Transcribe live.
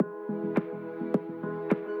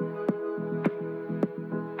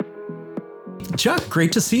Chuck,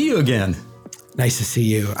 great to see you again. Nice to see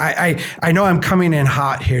you. I know I'm coming in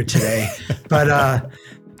hot here today, but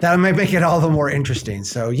that might make it all the more interesting.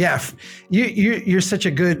 So yeah, you're such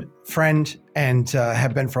a good friend and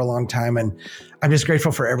have been for a long time, and I'm just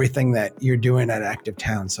grateful for everything that you're doing at Active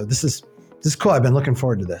Town. So this is cool. I've been looking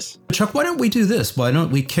forward to this. Chuck, why don't we do this? Why don't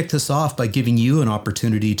we kick this off by giving you an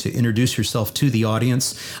opportunity to introduce yourself to the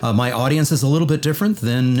audience? My audience is a little bit different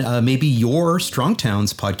than maybe your Strong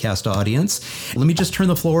Towns podcast audience. Let me just turn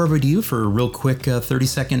the floor over to you for a real quick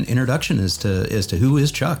 30-second introduction as to who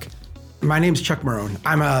is Chuck. My name's Chuck Marohn.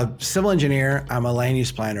 I'm a civil engineer, I'm a land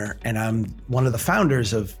use planner, and I'm one of the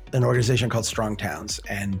founders of an organization called Strong Towns.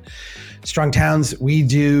 And Strong Towns, we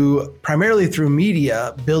do primarily through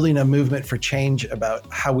media, building a movement for change about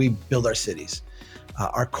how we build our cities.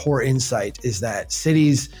 Our core insight is that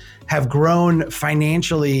cities have grown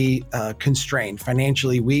financially constrained,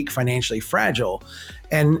 financially weak, financially fragile.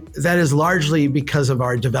 And that is largely because of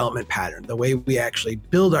our development pattern. The way we actually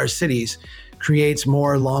build our cities creates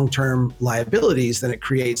more long-term liabilities than it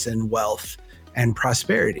creates in wealth and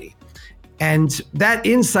prosperity. And that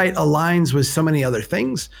insight aligns with so many other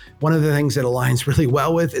things. One of the things that aligns really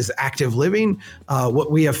well with is active living.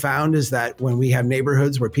 What we have found is that when we have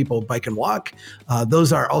neighborhoods where people bike and walk,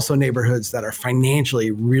 those are also neighborhoods that are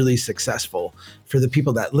financially really successful for the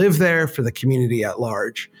people that live there, for the community at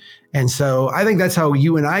large. And so I think that's how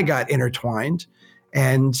you and I got intertwined.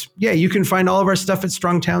 And yeah, you can find all of our stuff at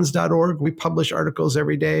strongtowns.org. We publish articles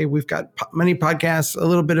every day. We've got many podcasts, a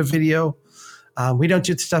little bit of video. We don't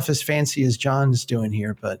do stuff as fancy as John's doing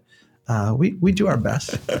here, but we do our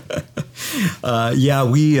best.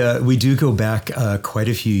 We do go back quite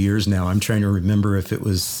a few years now. I'm trying to remember if it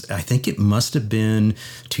was, I think it must have been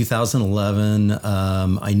 2011.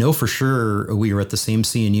 I know for sure we were at the same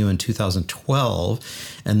CNU in 2012.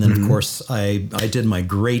 And then, of course, I did my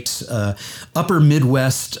great Upper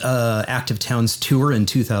Midwest Active Towns tour in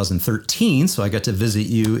 2013. So I got to visit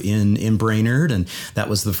you in Brainerd. And that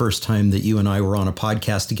was the first time that you and I were on a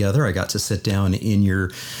podcast together. I got to sit down in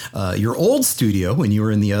your old studio when you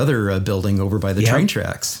were in the other building over by the train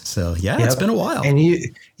tracks. So, It's been a while. And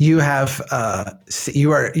you have you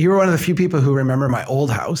were one of the few people who remember my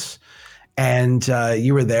old house. And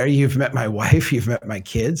you were there. You've met my wife. You've met my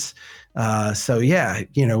kids. We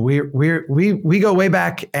go way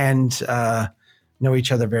back and know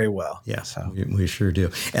each other very well. Yeah, so we sure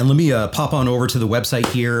do. And let me pop on over to the website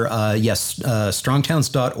here.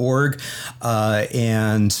 Strongtowns.org.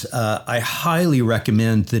 And I highly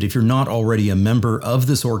recommend that if you're not already a member of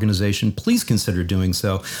this organization, please consider doing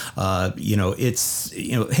so. It's,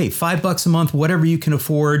 hey, $5 a month, whatever you can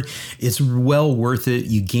afford, it's well worth it.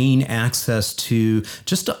 You gain access to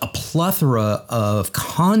just a plethora of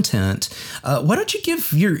content. Why don't you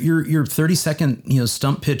give your 30-second,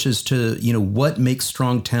 stump pitches to, what makes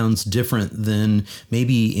Strong Towns different than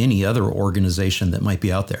maybe any other organization that might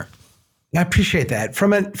be out there? I appreciate that.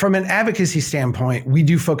 From an advocacy standpoint, we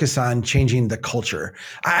do focus on changing the culture.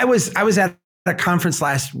 I was at a conference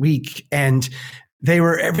last week and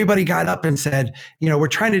everybody got up and said, we're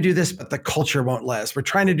trying to do this, but the culture won't let us. We're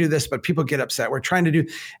trying to do this, but people get upset.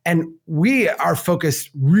 And we are focused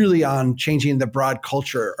really on changing the broad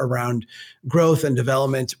culture around growth and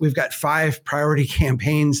development. We've got 5 priority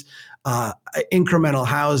campaigns: incremental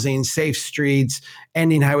housing, safe streets,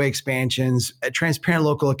 ending highway expansions, transparent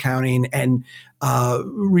local accounting, and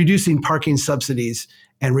reducing parking subsidies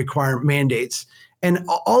and require mandates. And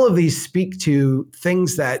all of these speak to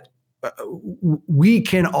things that we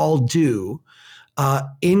can all do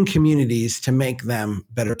in communities to make them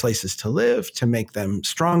better places to live, to make them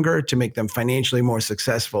stronger, to make them financially more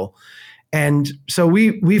successful. And so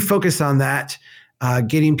we focus on that.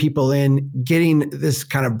 Getting people in, getting this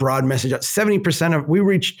kind of broad message out. We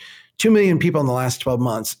reached 2 million people in the last 12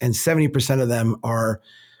 months, and 70% of them are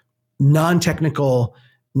non-technical,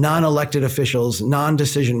 non-elected officials,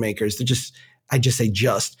 non-decision makers.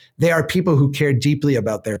 They are people who care deeply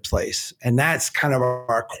about their place. And that's kind of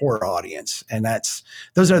our core audience. And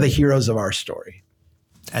those are the heroes of our story.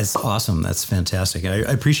 That's awesome. That's fantastic. I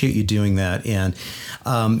appreciate you doing that. And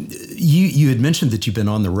you had mentioned that you've been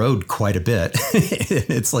on the road quite a bit.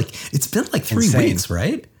 It's been like 3 weeks,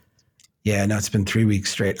 right? Yeah, no, it's been 3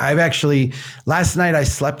 weeks straight. Last night I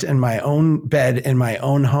slept in my own bed in my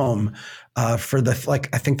own home for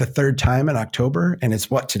I think the 3rd time in October. And it's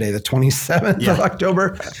today, the 27th of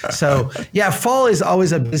October. So fall is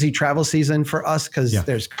always a busy travel season for us because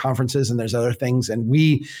there's conferences and there's other things. And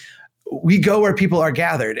we go where people are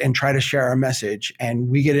gathered and try to share our message. And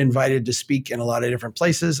we get invited to speak in a lot of different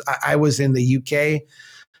places. I was in the UK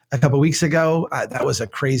a couple of weeks ago. That was a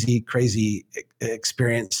crazy, crazy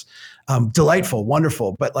experience. Delightful,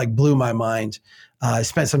 wonderful, but like blew my mind. I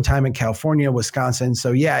spent some time in California, Wisconsin.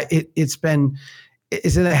 So yeah, it's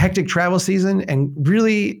in a hectic travel season. And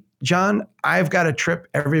really, John, I've got a trip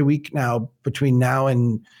every week now between now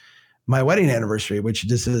and my wedding anniversary, which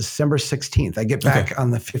is December 16th. I get back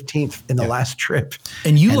on the 15th in the last trip.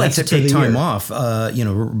 And you like to take time off,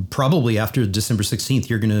 probably after December 16th,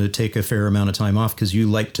 you're going to take a fair amount of time off because you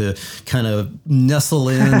like to kind of nestle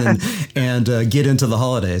in and get into the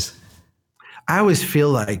holidays. I always feel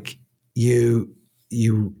like you're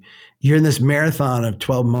in this marathon of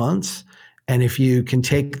 12 months. And if you can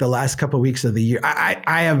take the last couple of weeks of the year,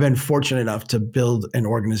 I have been fortunate enough to build an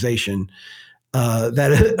organization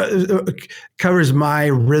that covers my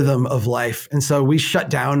rhythm of life. And so we shut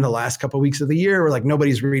down the last couple of weeks of the year. We're like,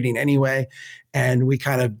 nobody's reading anyway. And we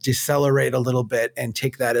kind of decelerate a little bit and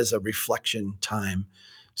take that as a reflection time.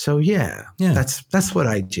 So yeah. That's what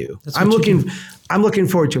I do. I'm looking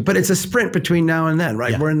forward to it, but it's a sprint between now and then,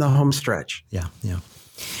 right? Yeah. We're in the home stretch. Yeah.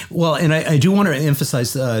 Well, and I do want to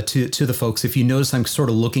emphasize to the folks, if you notice, I'm sort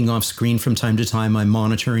of looking off screen from time to time. I'm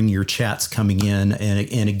monitoring your chats coming in.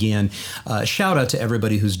 And again, shout out to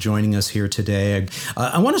everybody who's joining us here today.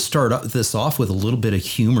 I want to start this off with a little bit of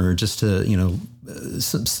humor just to,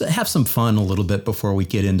 have some fun a little bit before we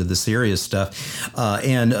get into the serious stuff.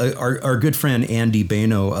 And our good friend Andy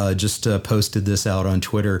Bano just posted this out on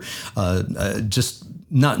Twitter, just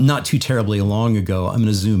not too terribly long ago. I'm going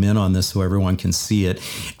to zoom in on this so everyone can see it.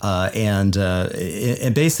 And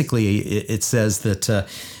basically it says that,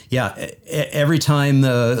 every time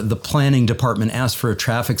the planning department asks for a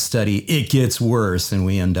traffic study, it gets worse. And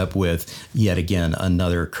we end up with, yet again,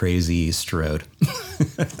 another crazy Strode.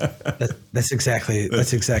 That's exactly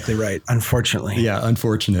right. Unfortunately. Yeah,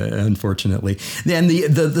 unfortunately. And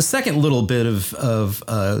the second little bit of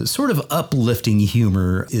sort of uplifting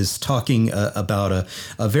humor is talking about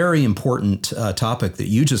a very important topic that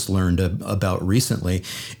you just learned about recently,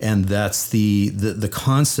 and that's the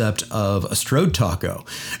concept of a Strode taco.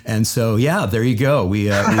 And so, yeah, there you go. We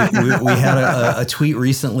had a tweet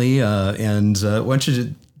recently, and why don't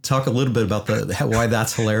you talk a little bit about why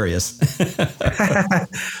that's hilarious?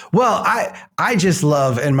 Well, I just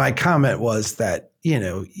love, and my comment was that,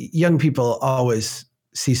 young people always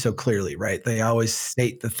see so clearly, right? They always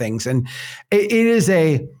state the things. And it is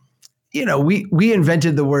we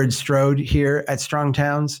invented the word Strode here at Strong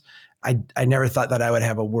Towns. I never thought that I would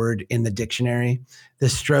have a word in the dictionary. The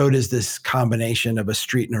Strode is this combination of a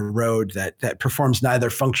street and a road that performs neither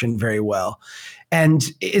function very well. And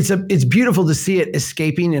it's beautiful to see it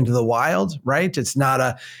escaping into the wild, right? It's not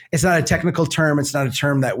a technical term. It's not a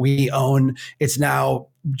term that we own. It's now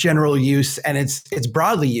general use, and it's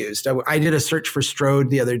broadly used. I did a search for Strode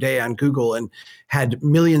the other day on Google and had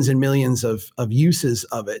millions and millions of uses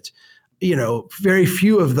of it. Very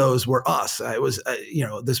few of those were us. It was,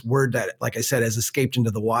 this word that, like I said, has escaped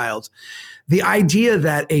into the wild. The idea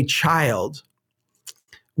that a child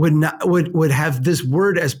would have this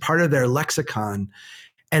word as part of their lexicon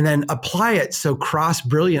and then apply it so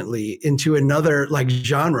brilliantly into another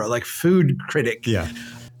genre, like food critic. Yeah.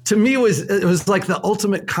 To me, it was like the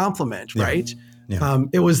ultimate compliment, right? Yeah.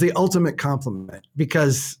 It was the ultimate compliment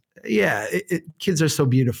because kids are so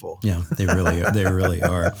beautiful. Yeah, they really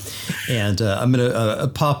are. And I'm going to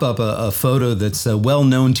pop up a photo that's well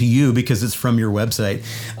known to you because it's from your website.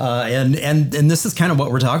 And this is kind of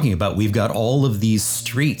what we're talking about. We've got all of these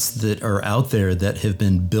streets that are out there that have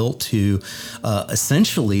been built to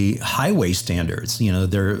essentially highway standards.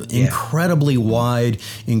 They're incredibly wide,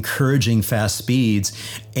 encouraging fast speeds.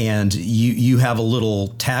 And you have a little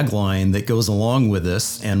tagline that goes along with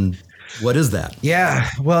this. And what is that? Yeah.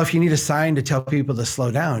 Well, if you need a sign to tell people to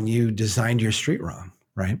slow down, you designed your street wrong,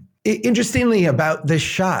 right? Interestingly about this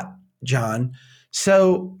shot, John,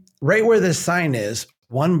 so right where this sign is,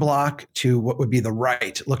 one block to what would be the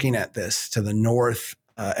right, looking at this to the north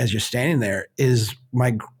as you're standing there, is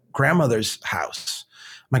my grandmother's house.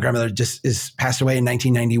 My grandmother passed away in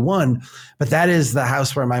 1991, but that is the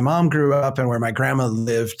house where my mom grew up and where my grandma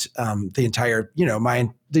lived the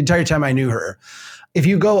entire time I knew her. If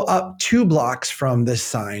you go up 2 blocks from this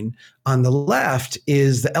sign, on the left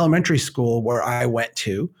is the elementary school where I went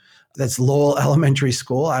to. That's Lowell Elementary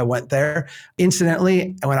School. I went there.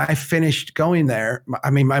 Incidentally, when I finished going there,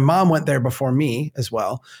 my mom went there before me as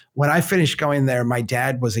well. When I finished going there, my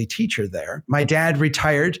dad was a teacher there. My dad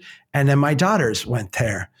retired, and then my daughters went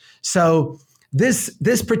there. So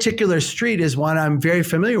this particular street is one I'm very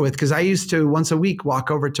familiar with because I used to once a week walk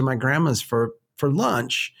over to my grandma's for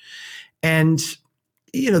lunch. And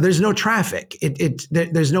there's no traffic.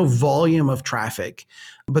 There's no volume of traffic,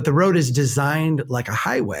 but the road is designed like a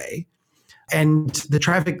highway, and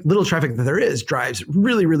the little traffic that there is, drives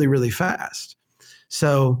really, really, really fast.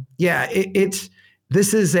 So yeah,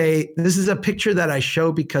 this is a picture that I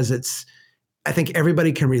show because I think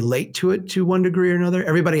everybody can relate to it to one degree or another.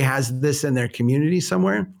 Everybody has this in their community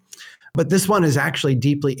somewhere, but this one is actually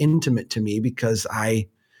deeply intimate to me because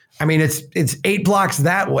it's 8 blocks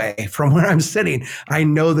that way from where I'm sitting. I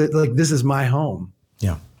know that this is my home.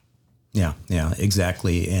 Yeah. Yeah,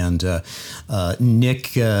 exactly. And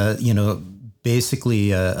Nick,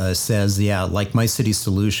 basically says, like my city's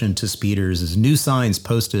solution to speeders is new signs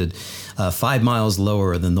posted 5 miles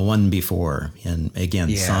lower than the one before. And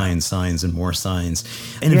again, signs, and more signs.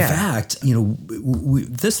 And in fact,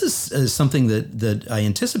 this is something that I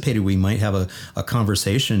anticipated we might have a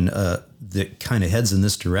conversation that kind of heads in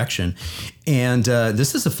this direction. And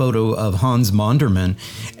this is a photo of Hans Monderman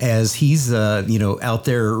as he's, out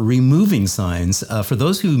there removing signs. For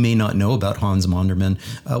those who may not know about Hans Monderman,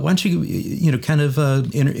 why don't you,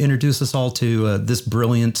 introduce us all to this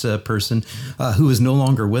brilliant person who is no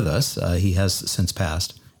longer with us. He has since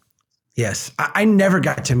passed. Yes, I never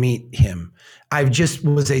got to meet him. I just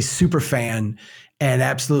was a super fan and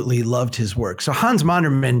absolutely loved his work. So Hans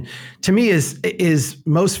Monderman, to me, is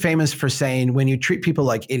most famous for saying, when you treat people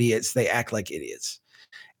like idiots, they act like idiots.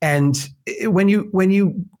 And when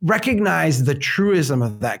you recognize the truism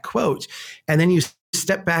of that quote, and then you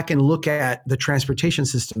step back and look at the transportation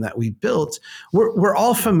system that we built, we're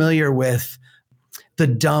all familiar with the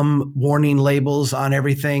dumb warning labels on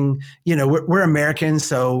everything. We're Americans,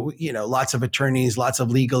 so lots of attorneys, lots of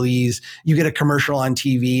legalese. You get a commercial on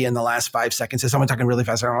TV in the last 5 seconds, is someone talking really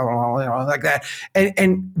fast, like that,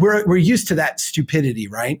 and we're used to that stupidity,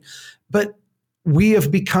 right? But we have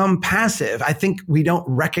become passive. I think we don't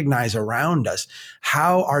recognize around us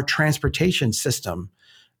how our transportation system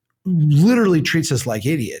literally treats us like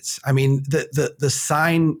idiots. I mean, the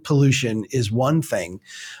sign pollution is one thing,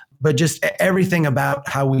 but just everything about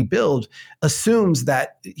how we build assumes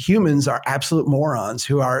that humans are absolute morons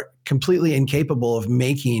who are completely incapable of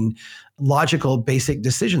making logical, basic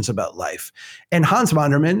decisions about life. And Hans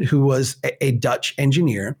Monderman, who was a Dutch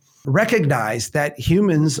engineer, recognized that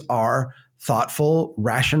humans are thoughtful,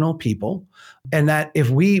 rational people, and that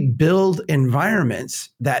if we build environments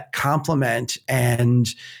that complement and,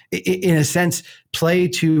 in a sense, play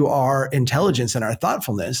to our intelligence and our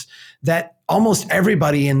thoughtfulness, that almost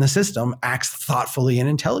everybody in the system acts thoughtfully and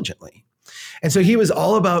intelligently. And so he was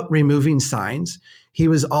all about removing signs. He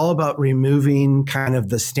was all about removing kind of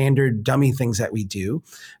the standard dummy things that we do,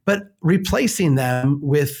 but replacing them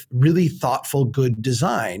with really thoughtful, good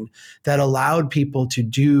design that allowed people to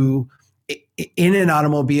do in an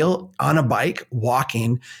automobile, on a bike,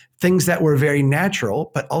 walking, things that were very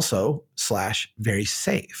natural, but also / very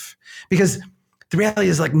safe. Because the reality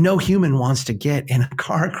is, no human wants to get in a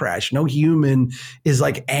car crash. No human is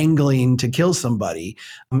angling to kill somebody.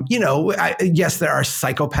 Yes, there are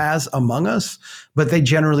psychopaths among us, but they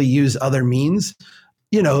generally use other means.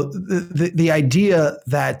 The idea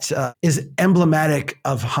that is emblematic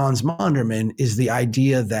of Hans Monderman is the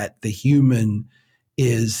idea that the human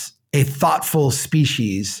is a thoughtful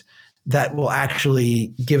species that will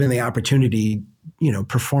actually, given the opportunity,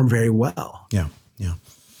 perform very well. Yeah.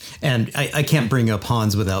 And I can't bring up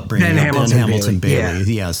Hans without bringing up Ben Hamilton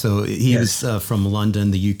Bailey. Yeah. So he was from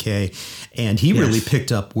London, the UK, and he really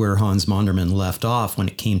picked up where Hans Monderman left off when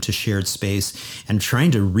it came to shared space and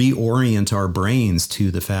trying to reorient our brains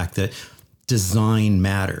to the fact that design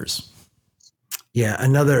matters. Yeah.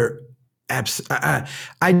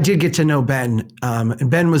 I did get to know Ben,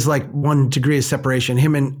 and Ben was 1 degree of separation.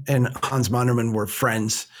 Him and Hans Monderman were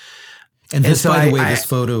friends. And this, this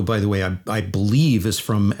photo, by the way, I believe is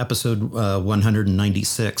from episode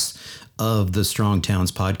 196 of the Strong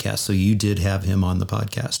Towns podcast. So you did have him on the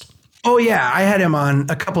podcast. Oh yeah, I had him on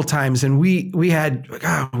a couple times, and we had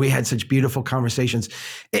such beautiful conversations.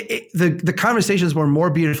 The conversations were more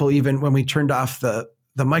beautiful even when we turned off the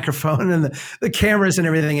microphone and the cameras and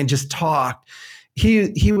everything and just talked.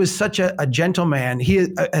 He was such a gentleman. He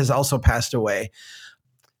has also passed away.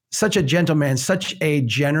 Such a gentleman, such a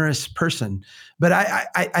generous person. But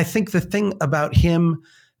I think the thing about him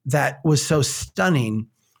that was so stunning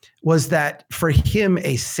was that for him,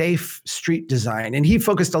 a safe street design, and he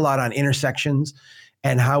focused a lot on intersections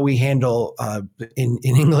and how we handle, in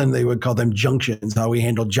England, they would call them junctions, how we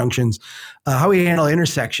handle junctions, how we handle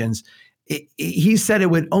intersections. He said it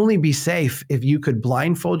would only be safe if you could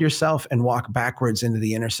blindfold yourself and walk backwards into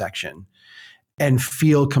the intersection and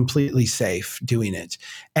feel completely safe doing it.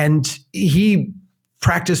 And he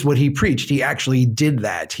practiced what he preached. He actually did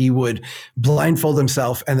that. He would blindfold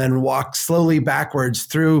himself and then walk slowly backwards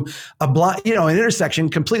through an intersection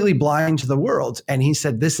completely blind to the world. And he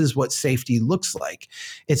said, this is what safety looks like.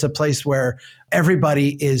 It's a place where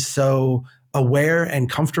everybody is so aware and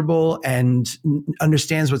comfortable and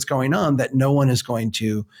understands what's going on that no one is going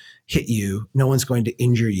to hit you. No one's going to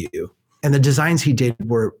injure you. And the designs he did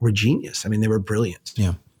were genius. I mean, they were brilliant.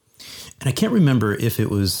 Yeah. And I can't remember if it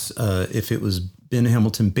was Ben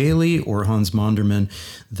Hamilton Bailey or Hans Monderman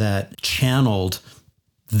that channeled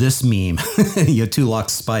this meme, two lock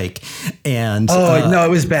spike. And no, it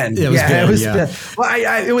was Ben. It was Ben. Ben.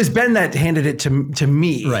 Well, it was Ben that handed it to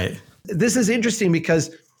me. Right. This is interesting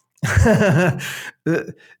because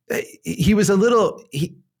he was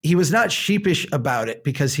he was not sheepish about it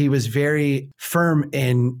because he was very firm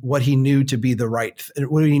in what he knew to be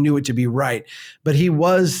what he knew it to be right. But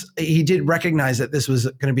he did recognize that this was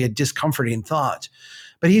going to be a discomforting thought.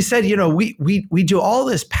 But he said, we do all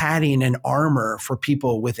this padding and armor for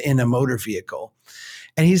people within a motor vehicle.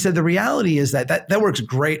 And he said, the reality is that works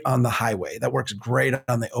great on the highway. That works great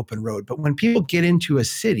on the open road. But when people get into a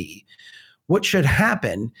city, what should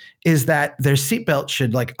happen is that their seatbelt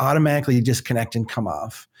should automatically disconnect and come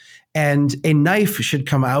off. And a knife should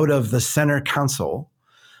come out of the center console,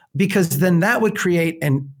 because then that would create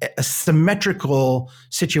a symmetrical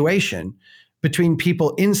situation between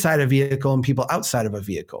people inside a vehicle and people outside of a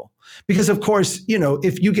vehicle. Because of course,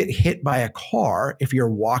 if you get hit by a car, if you're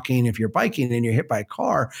walking, if you're biking and you're hit by a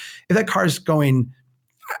car, if that car's going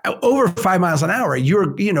over 5 miles an hour,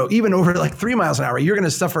 even over 3 miles an hour, you're going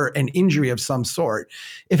to suffer an injury of some sort.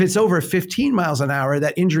 If it's over 15 miles an hour,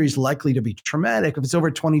 that injury is likely to be traumatic. If it's over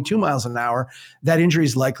 22 miles an hour, that injury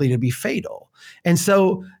is likely to be fatal. And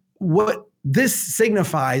so what this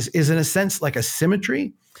signifies is, in a sense, like a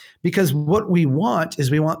symmetry, because what we want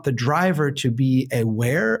the driver to be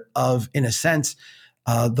aware of, in a sense,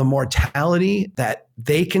 the mortality that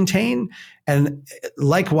they contain, and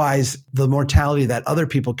likewise the mortality that other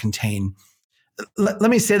people contain. Let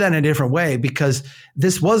me say that in a different way, because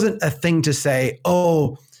this wasn't a thing to say,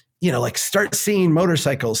 start seeing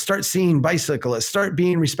motorcycles, start seeing bicyclists, start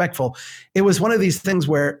being respectful. It was one of these things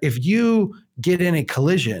where if you get in a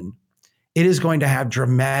collision, it is going to have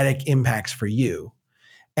dramatic impacts for you.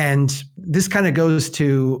 And this kind of goes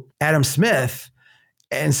to Adam Smith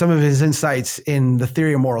and some of his insights in the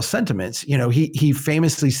theory of moral sentiments. He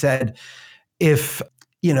famously said, if,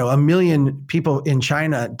 1 million people in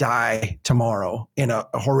China die tomorrow in a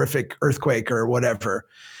horrific earthquake or whatever,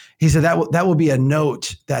 he said that will be a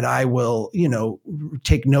note that I will,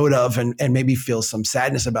 take note of and maybe feel some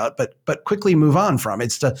sadness about, but quickly move on from.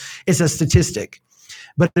 It's a statistic.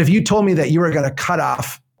 But if you told me that you were going to cut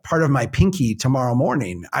off part of my pinky tomorrow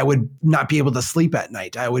morning, I would not be able to sleep at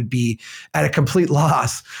night. I would be at a complete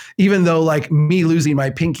loss, even though me losing my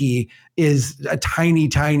pinky is a tiny,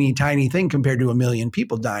 tiny, tiny thing compared to 1 million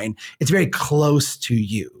people dying. It's very close to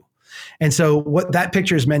you. And so what that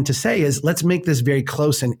picture is meant to say is, let's make this very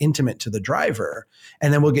close and intimate to the driver,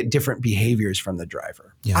 and then we'll get different behaviors from the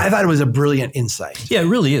driver. Yeah. I thought it was a brilliant insight. Yeah, it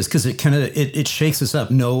really is, because it shakes us up.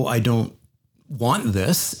 No, I don't want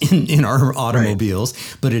this in our automobiles,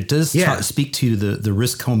 right. But it does speak to the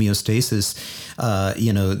risk homeostasis,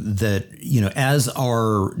 as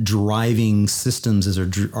our driving systems, as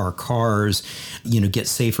our cars, get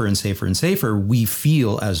safer and safer and safer, we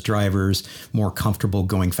feel as drivers more comfortable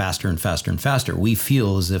going faster and faster and faster. We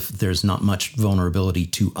feel as if there's not much vulnerability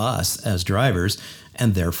to us as drivers,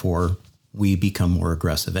 and therefore we become more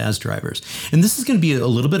aggressive as drivers. And this is going to be a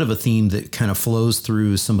little bit of a theme that kind of flows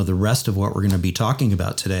through some of the rest of what we're going to be talking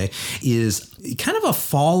about today, is kind of a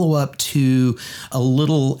follow-up to a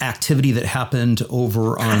little activity that happened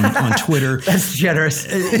over on Twitter. That's generous.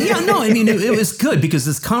 It was good, because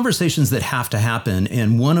it's conversations that have to happen.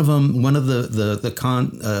 And one of the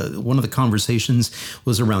conversations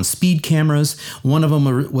was around speed cameras. One of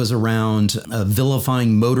them was around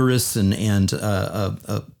vilifying motorists and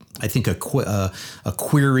I think a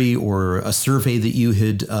query or a survey that you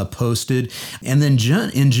had posted. And then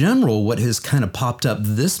in general, what has kind of popped up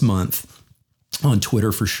this month on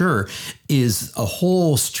Twitter for sure is a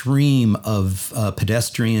whole stream of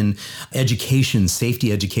pedestrian education,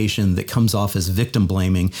 safety education that comes off as victim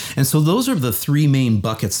blaming. And so those are the three main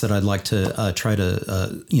buckets that I'd like to try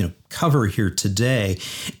to cover here today.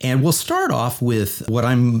 And we'll start off with what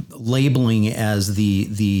I'm labeling as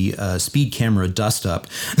the speed camera dust up.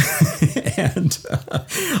 And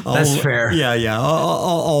that's fair. Yeah.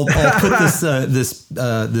 I'll put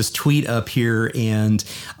this tweet up here, and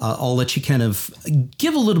I'll let you kind of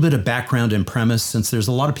give a little bit of background and premise, since there's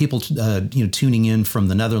a lot of people tuning in from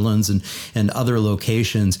the Netherlands and other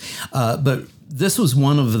locations. But this was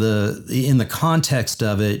one of in the context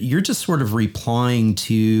of it, you're just sort of replying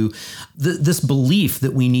to this belief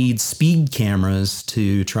that we need speed cameras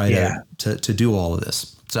to try to do all of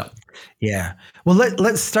this. So, yeah. Well,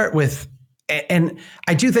 let's start with, and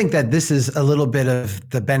I do think that this is a little bit of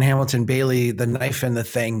the Ben Hamilton Bailey, the knife and the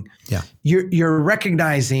thing. Yeah. You're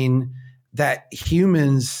recognizing that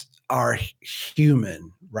humans are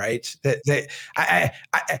human, right? I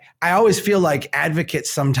always feel like advocates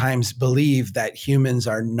sometimes believe that humans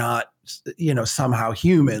are not, somehow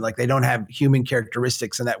human, like they don't have human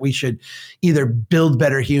characteristics, and that we should either build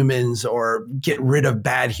better humans or get rid of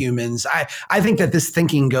bad humans. I think that this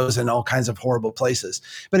thinking goes in all kinds of horrible places.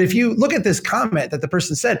 But if you look at this comment that the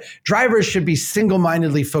person said, drivers should be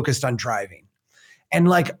single-mindedly focused on driving. And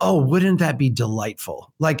like, oh, wouldn't that be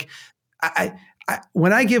delightful? Like,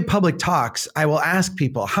 when I give public talks, I will ask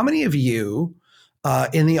people, how many of you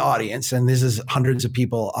in the audience, and this is hundreds of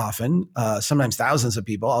people often, sometimes thousands of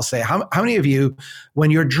people, I'll say, how many of you,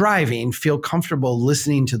 when you're driving, feel comfortable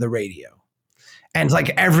listening to the radio? And like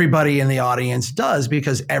everybody in the audience does,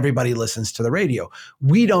 because everybody listens to the radio.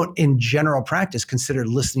 We don't, in general practice, consider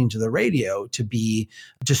listening to the radio to be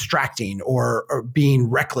distracting or being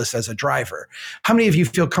reckless as a driver. How many of you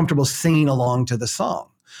feel comfortable singing along to the song?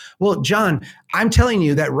 Well, John, I'm telling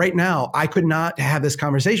you that right now, I could not have this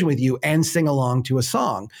conversation with you and sing along to a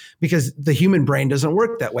song, because the human brain doesn't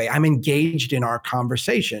work that way. I'm engaged in our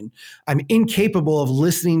conversation. I'm incapable of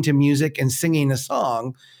listening to music and singing a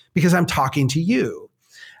song because I'm talking to you.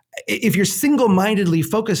 If you're single-mindedly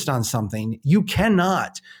focused on something, you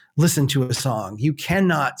cannot listen to a song. You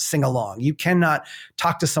cannot sing along. You cannot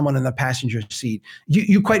talk to someone in the passenger seat.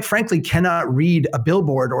 You quite frankly cannot read a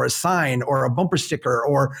billboard or a sign or a bumper sticker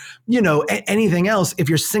or, anything else if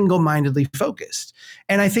you're single-mindedly focused.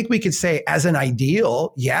 And I think we could say, as an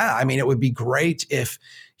ideal, it would be great if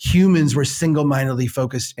humans were single-mindedly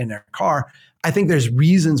focused in their car. I think there's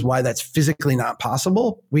reasons why that's physically not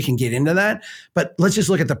possible. We can get into that, but let's just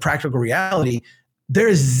look at the practical reality. There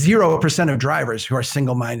is 0% of drivers who are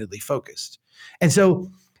single-mindedly focused. And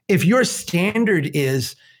so if your standard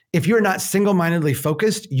is, if you're not single-mindedly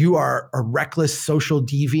focused, you are a reckless social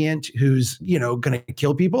deviant who's, going to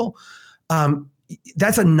kill people.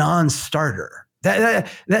 That's a non-starter.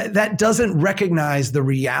 That doesn't recognize the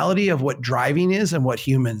reality of what driving is and what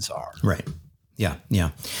humans are. Right.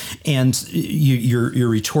 Yeah. And your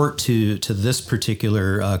retort to this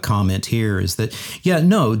particular comment here is that,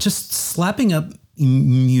 just slapping up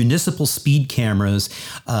municipal speed cameras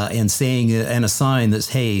and saying and a sign that's,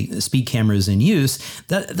 hey, speed camera is in use,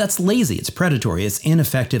 that's lazy. It's predatory. It's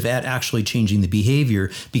ineffective at actually changing the behavior,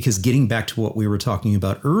 because getting back to what we were talking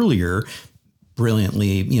about earlier,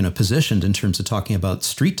 brilliantly, positioned in terms of talking about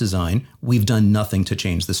street design, we've done nothing to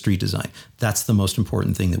change the street design. That's the most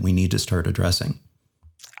important thing that we need to start addressing.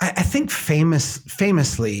 I think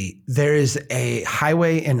famously, there is a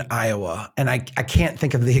highway in Iowa, and I can't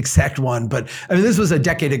think of the exact one, but this was a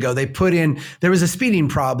decade ago. There was a speeding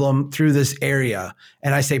problem through this area.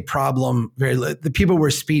 And I say problem, the people were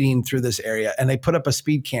speeding through this area, and they put up a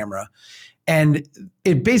speed camera. And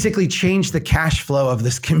it basically changed the cash flow of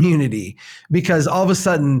this community, because all of a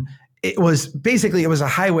sudden it was a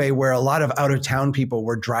highway where a lot of out of town people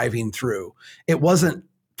were driving through. It wasn't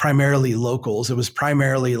primarily locals. It was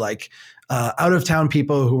primarily like out of town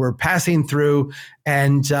people who were passing through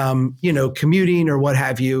and, commuting or what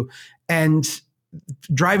have you, and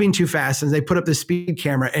driving too fast. And they put up this speed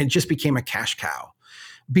camera, and it just became a cash cow,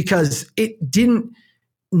 because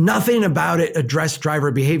nothing about it addressed driver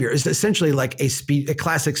behavior. It's essentially like a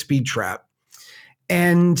classic speed trap.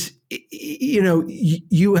 And,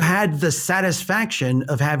 you had the satisfaction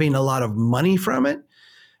of having a lot of money from it,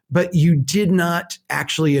 but you did not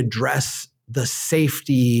actually address the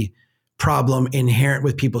safety problem inherent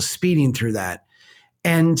with people speeding through that.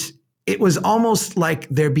 And it was almost like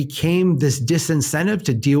there became this disincentive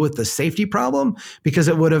to deal with the safety problem, because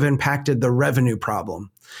it would have impacted the revenue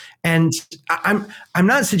problem. And I'm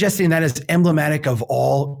not suggesting that is emblematic of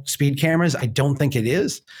all speed cameras. I don't think it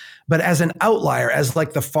is. But as an outlier, as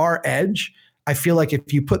like the far edge, I feel like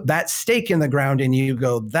if you put that stake in the ground and you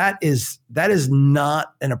go, that is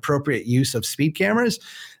not an appropriate use of speed cameras,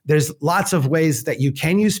 there's lots of ways that you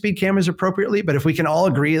can use speed cameras appropriately, but if we can all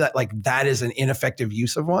agree that like that is an ineffective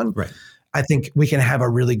use of one, right, I think we can have a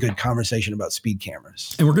really good conversation about speed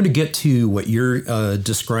cameras. And we're going to get to what you're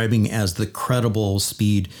describing as the credible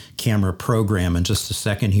speed camera program in just a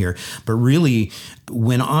second here. But really,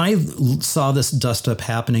 when I saw this dust up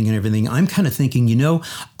happening and everything, I'm kind of thinking,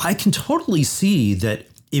 I can totally see that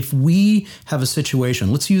if we have a situation,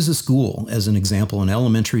 let's use a school as an example, an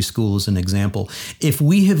elementary school as an example. If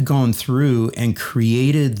we have gone through and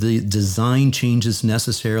created the design changes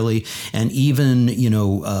necessarily, and even,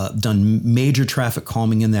 done major traffic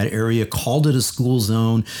calming in that area, called it a school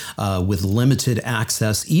zone with limited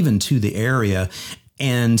access even to the area,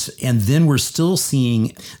 and then we're still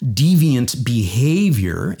seeing deviant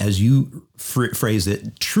behavior, as you phrase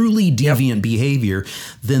it, truly deviant behavior,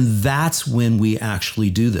 then that's when we actually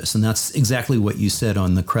do this. And that's exactly what you said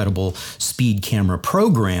on the credible speed camera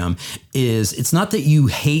program. Is it's not that you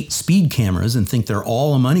hate speed cameras and think they're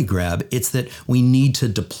all a money grab. It's that we need to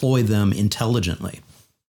deploy them intelligently.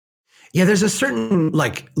 Yeah, there's a certain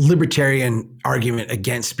like libertarian argument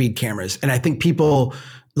against speed cameras. And I think people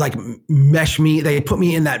like mesh me. They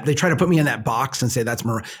try to put me in that box and say that's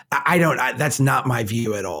Marohn. That's not my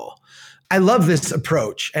view at all. I love this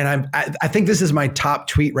approach. And I think this is my top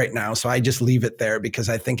tweet right now. So I just leave it there because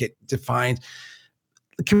I think it defines.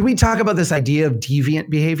 Can we talk about this idea of deviant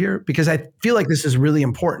behavior? Because I feel like this is really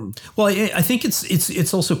important. Well, I think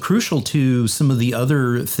it's also crucial to some of the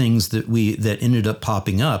other things that ended up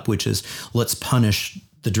popping up, which is let's punish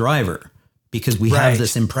the driver. Because we have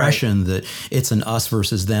this impression that it's an us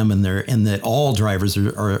versus them, and that all drivers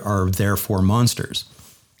are therefore monsters.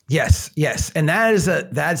 Yes, and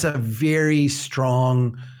that's a very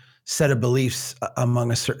strong set of beliefs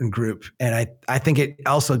among a certain group, and I think it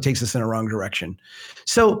also takes us in a wrong direction.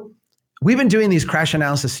 So we've been doing these crash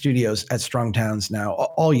analysis studios at Strong Towns now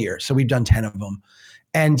all year. So we've done 10 of them.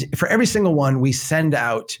 And for every single one, we send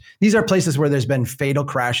out, these are places where there's been fatal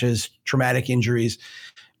crashes, traumatic injuries.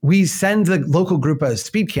 We send the local group a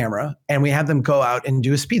speed camera and we have them go out and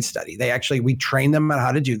do a speed study. We train them on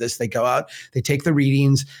how to do this. They go out, they take the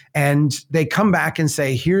readings, and they come back and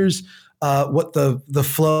say, here's what the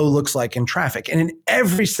flow looks like in traffic. And in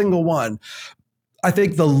every single one, I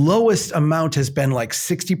think the lowest amount has been like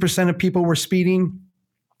 60% of people were speeding.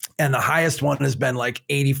 And the highest one has been like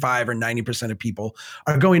 85 or 90% of people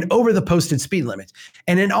are going over the posted speed limit.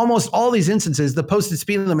 And in almost all these instances, the posted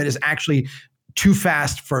speed limit is actually too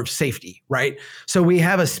fast for safety, right? So we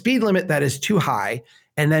have a speed limit that is too high,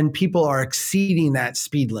 and then people are exceeding that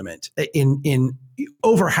speed limit in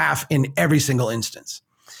over half in every single instance.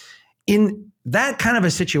 In that kind of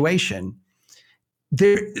a situation,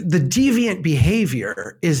 the deviant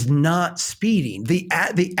behavior is not speeding. The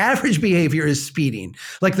average behavior is speeding.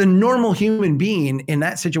 Like the normal human being in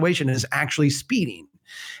that situation is actually speeding.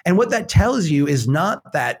 And what that tells you is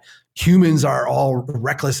not that humans are all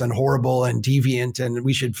reckless and horrible and deviant and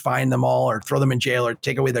we should fine them all or throw them in jail or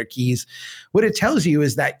take away their keys. What it tells you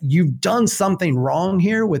is that you've done something wrong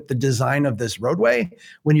here with the design of this roadway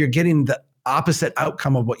when you're getting the opposite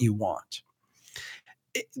outcome of what you want.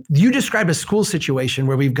 You describe a school situation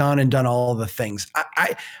where we've gone and done all the things.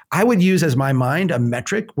 I would use as my mind a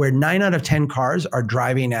metric where 9 out of 10 cars are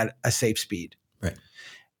driving at a safe speed. Right.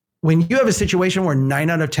 When you have a situation where 9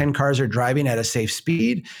 out of 10 cars are driving at a safe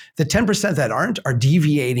speed, the 10% that aren't are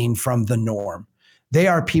deviating from the norm. They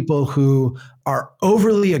are people who are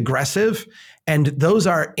overly aggressive. And those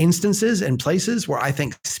are instances and places where I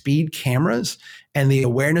think speed cameras and the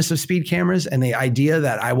awareness of speed cameras and the idea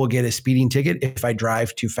that I will get a speeding ticket if I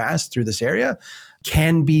drive too fast through this area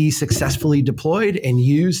can be successfully deployed and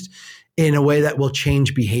used in a way that will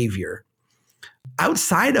change behavior.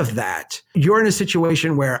 Outside of that, you're in a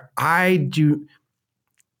situation where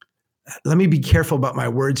let me be careful about my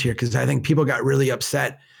words here because I think people got really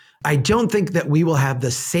upset. I don't think that we will have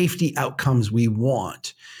the safety outcomes we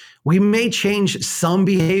want. We may change some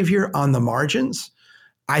behavior on the margins.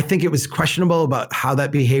 I think it was questionable about how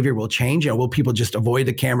that behavior will change. Will people just avoid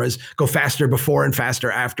the cameras, go faster before and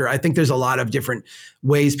faster after? I think there's a lot of different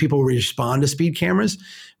ways people respond to speed cameras.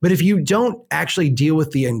 But if you don't actually deal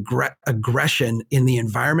with the aggression in the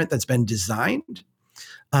environment that's been designed,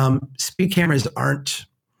 speed cameras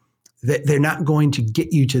they're not going to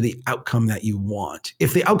get you to the outcome that you want.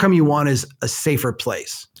 If the outcome you want is a safer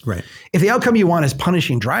place. Right. If the outcome you want is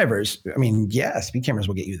punishing drivers, I mean, yeah, speed cameras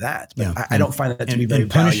will get you that. But yeah. I don't find that to be very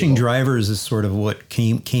punishing valuable. drivers is sort of what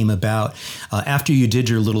came about after you did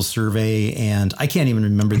your little survey. And I can't even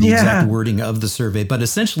remember the exact wording of the survey, but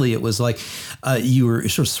essentially it was like you were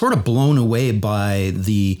sort of blown away by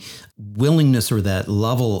the willingness or that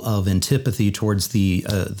level of antipathy towards the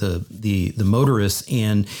motorists,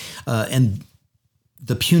 and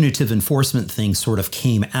the punitive enforcement thing sort of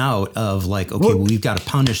came out of like, okay, well, we've got to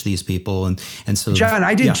punish these people. And so, John,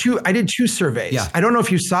 I did two surveys. Yeah. I don't know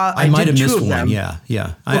if you saw, I might have missed one. Yeah.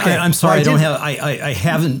 Yeah. Okay. I'm sorry. Well, I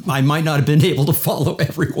haven't, I might not have been able to follow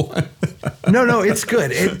everyone. No, it's good.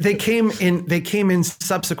 They came in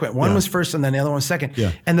subsequent. One was first and then the other one was second.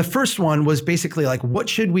 Yeah. And the first one was basically like, what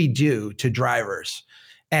should we do to drivers?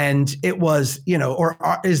 And it was, or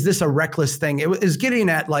is this a reckless thing? It was getting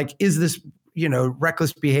at like, is this,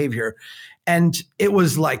 reckless behavior? And it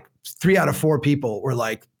was like 3 out of 4 people were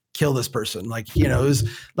like, kill this person. Like, it was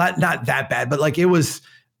not that bad, but like there was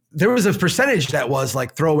a percentage that was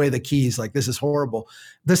like, throw away the keys. Like, this is horrible.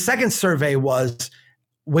 The second survey was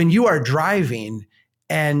when you are driving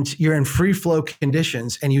and you're in free flow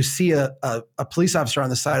conditions and you see a police officer on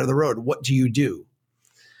the side of the road, what do you do?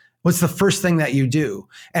 What's the first thing that you do?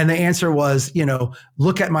 And the answer was,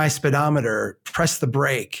 look at my speedometer, press the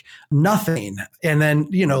brake, nothing. And then,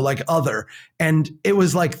 like other. And it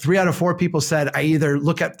was like 3 out of 4 people said, I either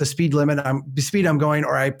look at the speed limit, the speed I'm going,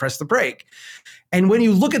 or I press the brake. And when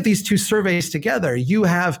you look at these two surveys together, you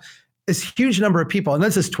have this huge number of people, and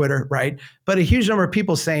this is Twitter, right? But a huge number of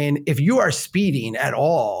people saying, if you are speeding at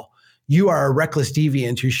all, you are a reckless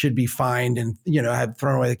deviant who should be fined and, have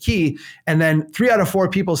thrown away the key. And then 3 out of 4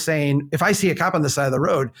 people saying, if I see a cop on the side of the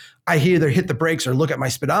road, I either hit the brakes or look at my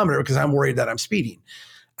speedometer because I'm worried that I'm speeding.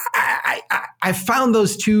 I found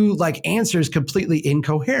those two like answers completely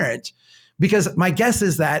incoherent, because my guess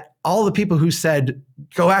is that all the people who said,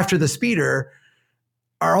 go after the speeder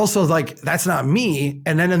are also like, that's not me.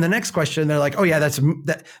 And then in the next question, they're like, oh yeah, that's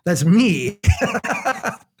me.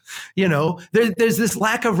 There's this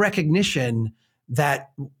lack of recognition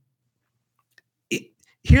that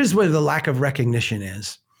here's where the lack of recognition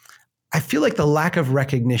is. I feel like the lack of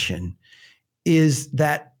recognition is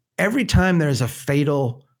that every time there's a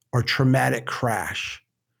fatal or traumatic crash,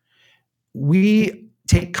 we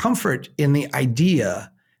take comfort in the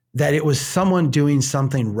idea that it was someone doing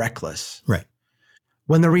something reckless. Right.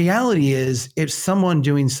 When the reality is, it's someone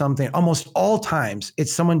doing something, almost all times,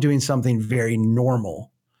 it's someone doing something very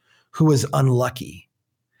normal who was unlucky.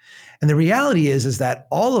 And the reality is that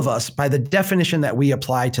all of us, by the definition that we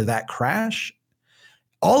apply to that crash,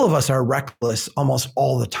 all of us are reckless almost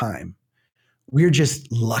all the time. We're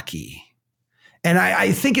just lucky. And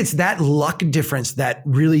I think it's that luck difference that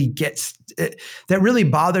really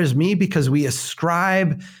bothers me, because we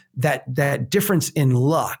ascribe that difference in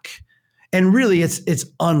luck. And really it's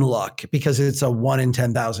unluck, because it's a 1 in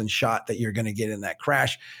 10,000 shot that you're going to get in that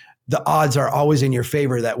crash. The odds are always in your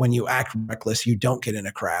favor that when you act reckless, you don't get in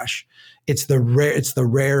a crash. It's the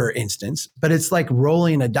rarer instance, but it's like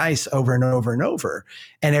rolling a dice over and over and over.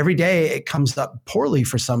 And every day it comes up poorly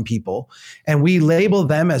for some people, and we label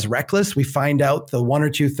them as reckless. We find out the 1 or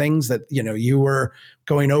 2 things that, you were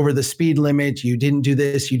going over the speed limit, you didn't do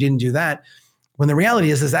this, you didn't do that. When the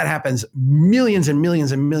reality is that happens millions and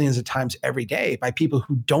millions and millions of times every day by people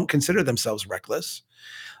who don't consider themselves reckless.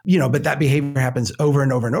 But that behavior happens over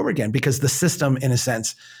and over and over again, because the system, in a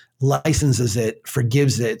sense, licenses it,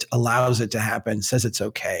 forgives it, allows it to happen, says it's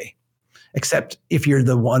okay. Except if you're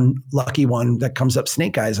the one lucky one that comes up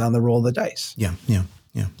snake eyes on the roll of the dice.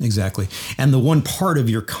 Yeah, exactly. And the one part of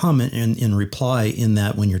your comment in reply in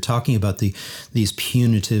that, when you're talking about these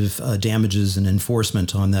punitive damages and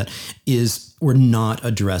enforcement on that, is we're not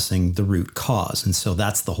addressing the root cause. And so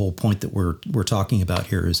that's the whole point that we're talking about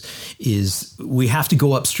here is we have to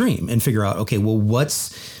go upstream and figure out, okay, well, what's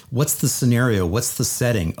the scenario? What's the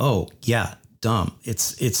setting? Oh, yeah. Dumb.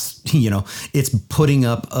 It's putting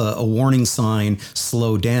up a warning sign,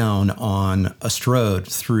 slow down on a Strode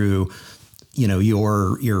through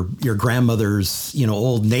your grandmother's,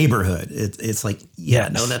 old neighborhood. It's like,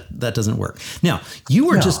 no, that doesn't work. Now, you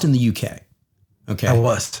were just in the UK. Okay. I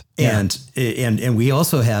was. And we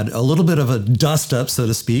also had a little bit of a dust up, so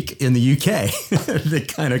to speak, in the UK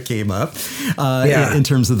that kind of came up in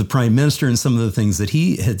terms of the prime minister and some of the things that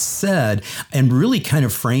he had said, and really kind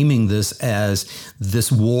of framing this as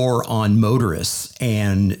this war on motorists,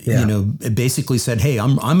 and, basically said, hey,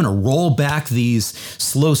 I'm going to roll back these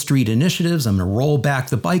slow street initiatives. I'm going to roll back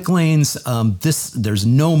the bike lanes.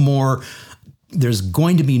 There's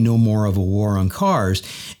going to be no more of a war on cars.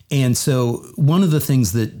 And so one of the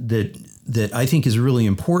things that I think is really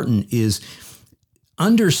important is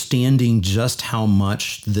understanding just how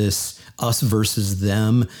much this us versus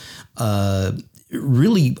them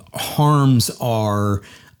really harms our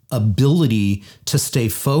ability to stay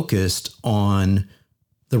focused on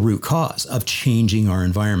the root cause of changing our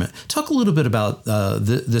environment. Talk a little bit about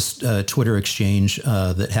this Twitter exchange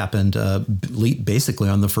that happened basically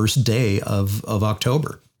on the first day of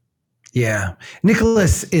October. Yeah.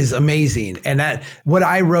 Nicholas is amazing. And that what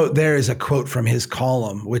I wrote there is a quote from his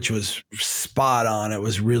column, which was spot on. It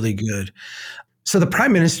was really good. So the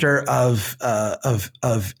Prime Minister of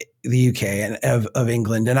the UK and of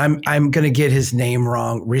England, and I'm going to get his name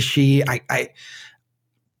wrong, Rishi.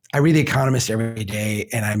 I read The Economist every day,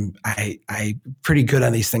 and I'm pretty good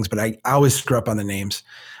on these things, but I always screw up on the names.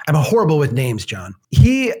 I'm horrible with names, John.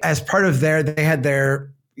 He, as part of they had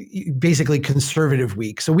their basically conservative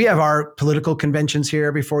week. So we have our political conventions here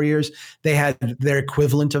every 4 years. They had their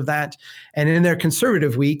equivalent of that. And in their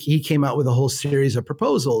conservative week, he came out with a whole series of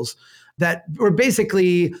proposals that were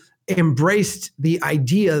basically embraced the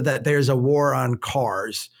idea that there's a war on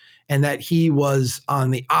cars, and that he was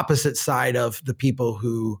on the opposite side of the people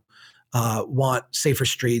who want safer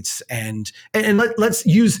streets. And let's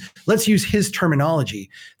use his terminology.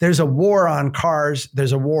 There's a war on cars.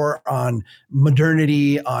 There's a war on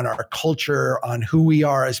modernity, on our culture, on who we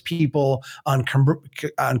are as people, on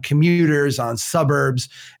commuters, on suburbs.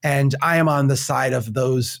 And I am on the side of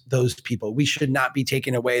those people. We should not be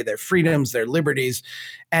taking away their freedoms, their liberties.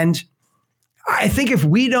 And I think if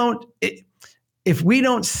we don't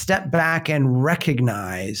step back and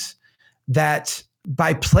recognize that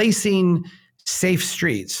by placing safe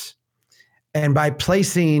streets and by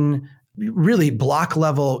placing really block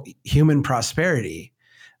level human prosperity,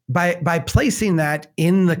 by placing that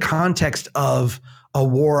in the context of a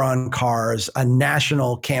war on cars, a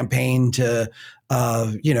national campaign to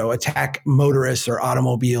attack motorists or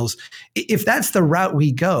automobiles, if that's the route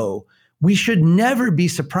we go, we should never be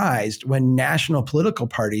surprised when national political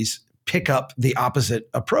parties pick up the opposite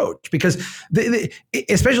approach, because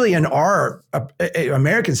especially in our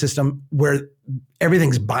American system where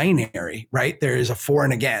everything's binary, right? There is a for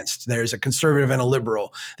and against, there's a conservative and a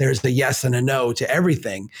liberal, there's a yes and a no to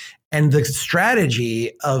everything. And the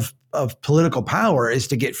strategy of political power is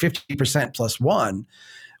to get 50% plus one.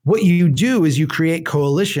 What you do is you create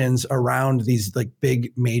coalitions around these like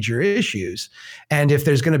big major issues. And if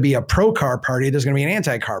there's going to be a pro-car party, there's going to be an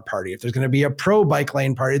anti-car party. If there's going to be a pro-bike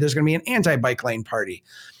lane party, there's going to be an anti-bike lane party.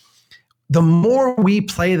 The more we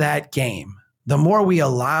play that game, the more we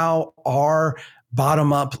allow our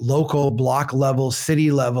bottom-up, local, block level, city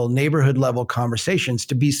level, neighborhood level conversations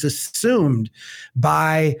to be subsumed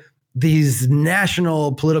by these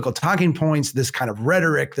national political talking points, this kind of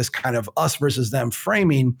rhetoric, this kind of us versus them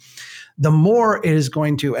framing, the more it is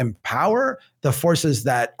going to empower the forces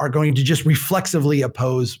that are going to just reflexively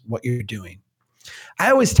oppose what you're doing.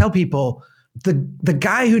 I always tell people, the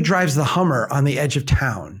guy who drives the Hummer on the edge of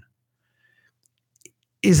town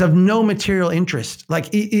is of no material interest.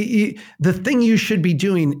 Like the thing you should be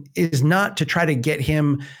doing is not to try to get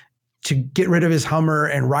him to get rid of his Hummer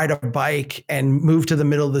and ride a bike and move to the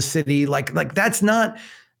middle of the city. Like that's not,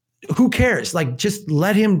 who cares? Like, just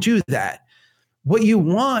let him do that. What you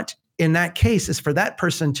want in that case is for that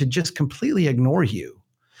person to just completely ignore you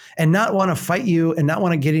and not want to fight you and not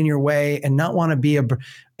want to get in your way and not want to be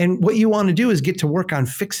and what you want to do is get to work on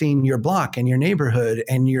fixing your block and your neighborhood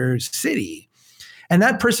and your city. And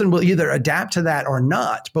that person will either adapt to that or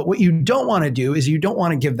not. But what you don't want to do is you don't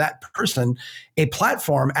want to give that person a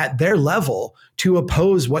platform at their level to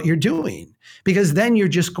oppose what you're doing, because then you're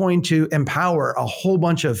just going to empower a whole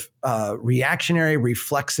bunch of reactionary,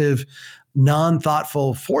 reflexive,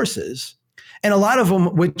 non-thoughtful forces. And a lot of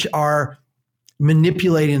them which are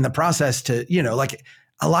manipulating the process to, like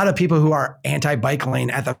a lot of people who are anti-bike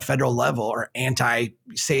lane at the federal level or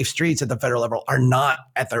anti-safe streets at the federal level are not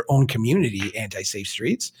at their own community anti-safe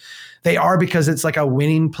streets. They are because it's like a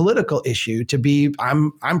winning political issue to be,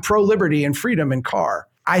 I'm pro-liberty and freedom and car.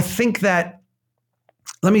 I think that,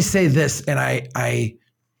 let me say this, and I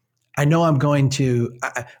know I'm going to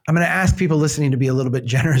ask people listening to be a little bit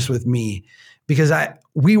generous with me, because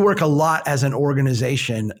we work a lot as an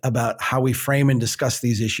organization about how we frame and discuss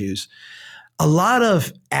these issues. A lot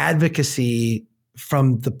of advocacy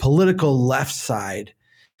from the political left side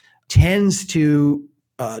tends to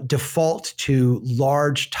default to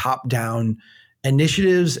large top-down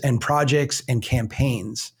initiatives and projects and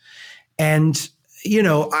campaigns. And,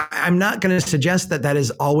 I'm not going to suggest that that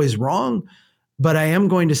is always wrong, but I am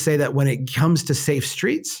going to say that when it comes to safe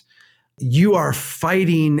streets, you are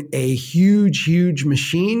fighting a huge, huge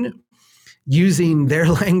machine using their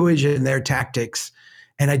language and their tactics.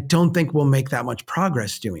 And I don't think we'll make that much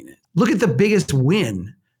progress doing it. Look at the biggest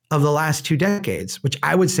win of the last 2 decades, which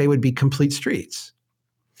I would say would be complete streets.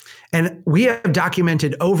 And we have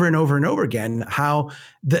documented over and over and over again how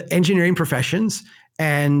the engineering professions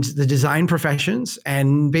and the design professions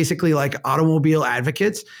and basically like automobile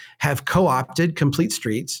advocates have co-opted Complete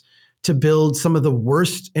Streets to build some of the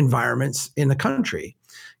worst environments in the country.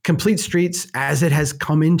 Complete Streets, as it has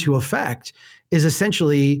come into effect, is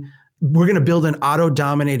essentially we're going to build an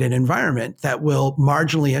auto-dominated environment that will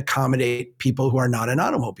marginally accommodate people who are not in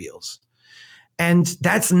automobiles. And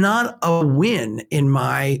that's not a win in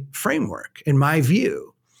my framework, in my view.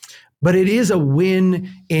 But it is a win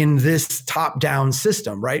in this top-down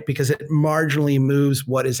system, right? Because it marginally moves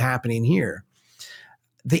what is happening here.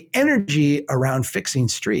 The energy around fixing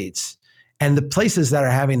streets and the places that are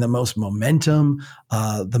having the most momentum,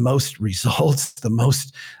 the most results,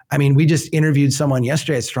 we just interviewed someone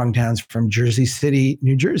yesterday at Strong Towns from Jersey City,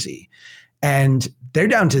 New Jersey, and they're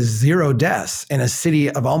down to 0 deaths in a city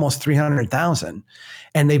of almost 300,000.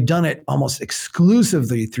 And they've done it almost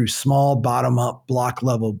exclusively through small bottom-up block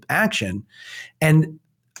level action. And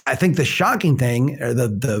I think the shocking thing, or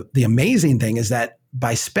the amazing thing, is that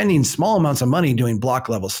by spending small amounts of money doing block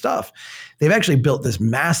level stuff, they've actually built this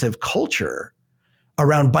massive culture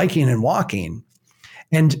around biking and walking.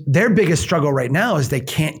 And their biggest struggle right now is they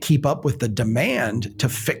can't keep up with the demand to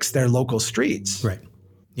fix their local streets. Right.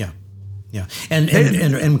 Yeah. Yeah. And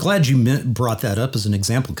I'm glad you brought that up as an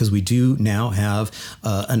example, because we do now have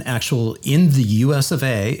an actual in the US of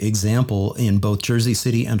A example in both Jersey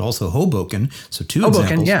City and also Hoboken. So two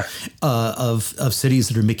examples of cities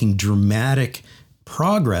that are making dramatic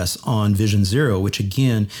progress on Vision Zero, which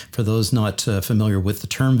again, for those not familiar with the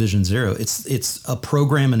term Vision Zero, it's a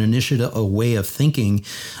program, an initiative, a way of thinking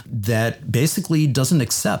that basically doesn't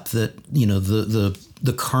accept that,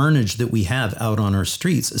 the carnage that we have out on our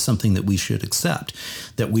streets is something that we should accept,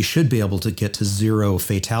 that we should be able to get to 0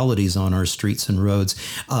 fatalities on our streets and roads,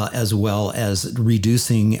 as well as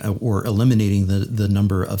reducing or eliminating the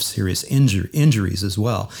number of serious injuries as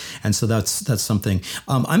well. And so that's something.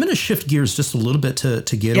 I'm going to shift gears just a little bit to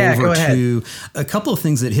get over to a couple of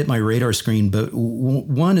things that hit my radar screen. But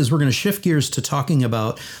one is we're going to shift gears to talking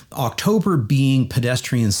about October being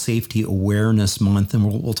Pedestrian Safety Awareness Month.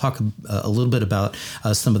 And we'll talk a little bit about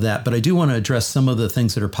some of that, but I do want to address some of the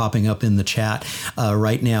things that are popping up in the chat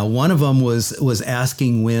right now. One of them was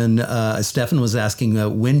asking when Stefan was asking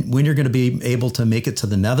when you're going to be able to make it to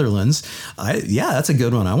the Netherlands. That's a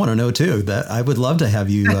good one. I want to know too. That I would love to have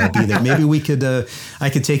you be there. Maybe I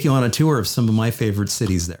could take you on a tour of some of my favorite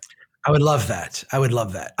cities there. I would love that.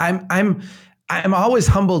 I'm always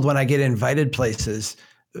humbled when I get invited places.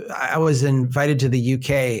 I was invited to the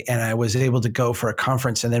UK and I was able to go for a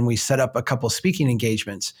conference, and then we set up a couple speaking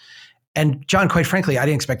engagements. And John, quite frankly, I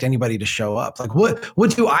didn't expect anybody to show up. Like,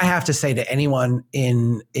 what do I have to say to anyone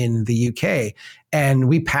in the UK? And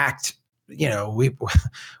we packed,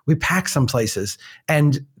 we packed some places,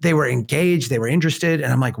 and they were engaged, they were interested,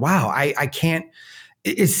 and I'm like, wow, I can't.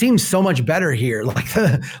 It seems so much better here.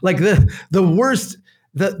 The worst,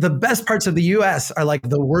 the best parts of the US are like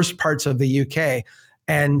the worst parts of the UK.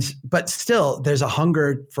 But still, there's a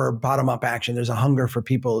hunger for bottom-up action. There's a hunger for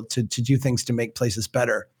people to do things to make places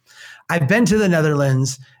better. I've been to the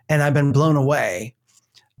Netherlands and I've been blown away.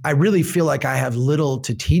 I really feel like I have little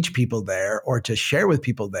to teach people there or to share with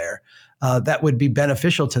people there that would be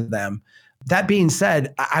beneficial to them. That being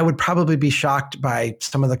said, I would probably be shocked by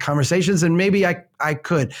some of the conversations, and maybe I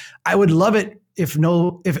could. I would love it if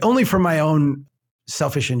only for my own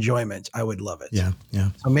selfish enjoyment. I would love it. Yeah.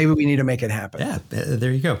 So maybe we need to make it happen. Yeah,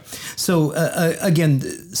 there you go. So again,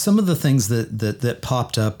 some of the things that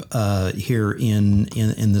popped up here in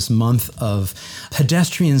this month of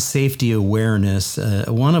pedestrian safety awareness.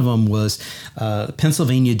 One of them was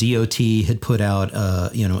Pennsylvania DOT had put out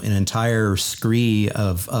an entire scree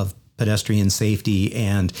of pedestrian safety.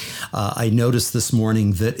 And I noticed this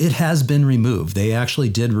morning that it has been removed. They actually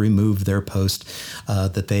did remove their post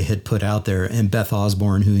that they had put out there. And Beth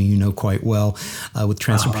Osborne, who you know quite well with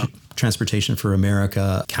Transportation for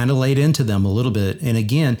America, kind of laid into them a little bit. And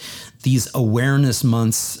again, these awareness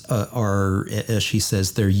months are, as she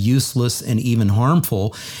says, they're useless and even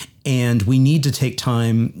harmful. And we need to take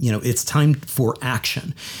time, it's time for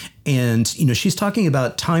action. And, she's talking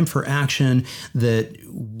about time for action, that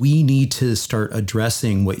we need to start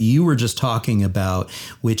addressing what you were just talking about,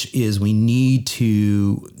 which is we need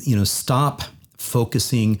to, stop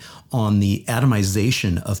focusing on the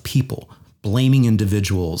atomization of people, blaming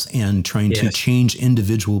individuals and trying to change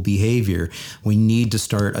individual behavior. We need to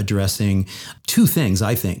start addressing two things,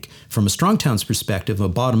 I think. From a Strong Towns perspective, a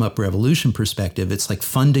bottom-up revolution perspective, it's like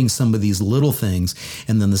funding some of these little things.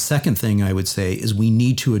 And then the second thing I would say is we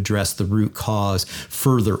need to address the root cause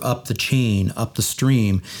further up the chain, up the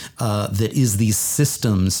stream, that is these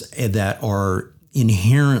systems that are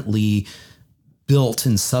inherently built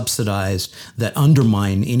and subsidized that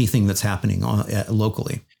undermine anything that's happening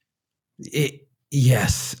locally.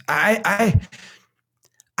 Yes. I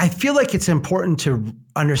feel like it's important to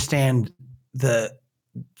understand the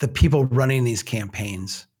people running these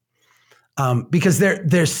campaigns, because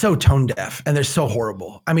they're so tone deaf and they're so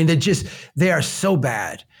horrible. I mean, they are so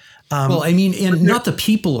bad. Well, I mean, and not the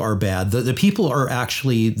people are bad. The people are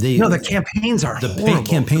actually the campaigns are horrible.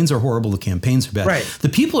 Campaigns are horrible. The campaigns are bad. Right. The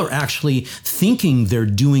people are actually thinking they're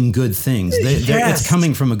doing good things. It's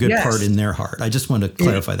coming from a good part in their heart. I just want to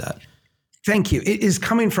clarify that. Thank you. It is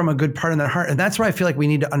coming from a good part in their heart, and that's why I feel like we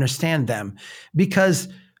need to understand them, because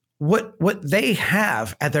what they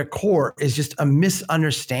have at their core is just a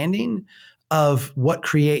misunderstanding of what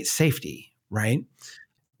creates safety. Right.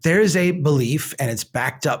 There is a belief, and it's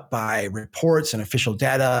backed up by reports and official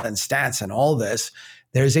data and stats and all this.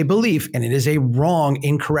 There's a belief, and it is a wrong,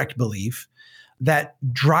 incorrect belief, that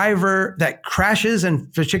crashes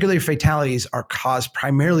and particularly fatalities are caused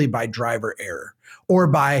primarily by driver error or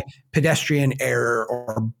by pedestrian error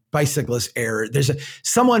or bicyclist error.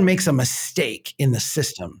 Someone makes a mistake in the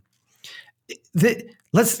system.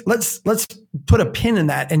 Let's put a pin in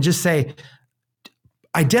that and just say,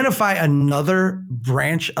 identify another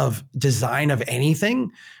branch of design of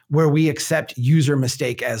anything where we accept user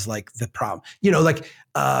mistake as like the problem.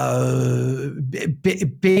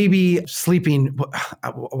 Baby sleeping,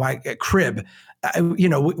 crib.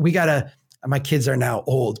 My kids are now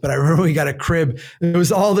old, but I remember we got a crib. It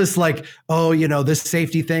was all this like, this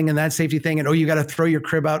safety thing and that safety thing. And, you got to throw your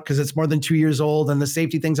crib out because it's more than 2 years old and the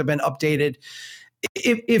safety things have been updated.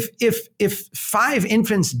 If 5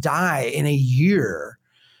 infants die in a year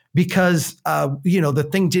because, the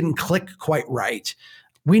thing didn't click quite right,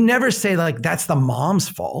 we never say like, that's the mom's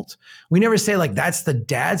fault. We never say like, that's the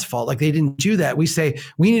dad's fault. Like they didn't do that. We say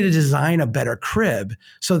we need to design a better crib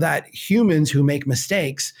so that humans who make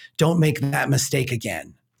mistakes don't make that mistake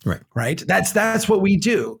again. Right. Right. That's what we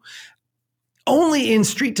do. Only in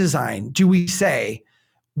street design do we say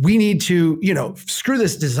we need to, screw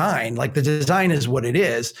this design. Like the design is what it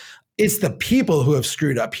is. It's the people who have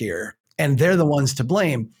screwed up here and they're the ones to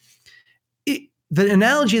blame. The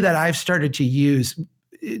analogy that I've started to use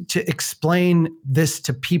to explain this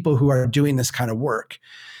to people who are doing this kind of work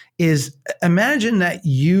is, imagine that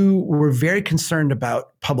you were very concerned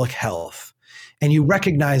about public health and you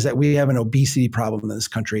recognize that we have an obesity problem in this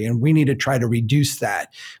country and we need to try to reduce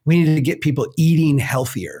that. We need to get people eating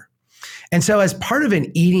healthier. And so as part of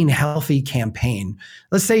an eating healthy campaign,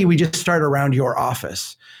 let's say we just start around your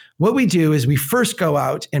office. What we do is we first go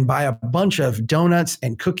out and buy a bunch of donuts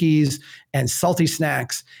and cookies and salty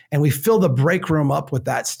snacks, and we fill the break room up with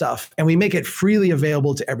that stuff, and we make it freely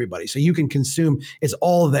available to everybody so you can consume. It's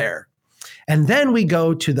all there. And then we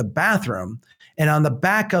go to the bathroom, and on the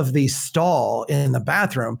back of the stall in the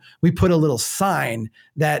bathroom, we put a little sign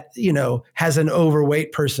that, has an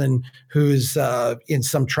overweight person who's in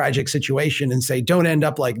some tragic situation and say, don't end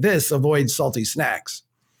up like this, avoid salty snacks.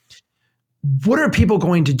 What are people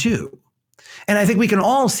going to do? And I think we can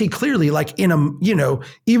all see clearly, like even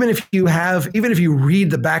if you read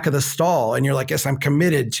the back of the stall and you're like, yes, I'm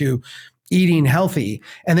committed to eating healthy.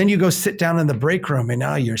 And then you go sit down in the break room and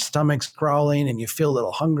now your stomach's growling and you feel a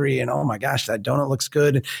little hungry and, oh my gosh, that donut looks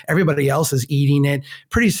good. Everybody else is eating it.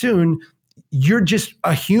 Pretty soon you're just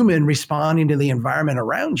a human responding to the environment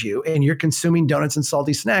around you and you're consuming donuts and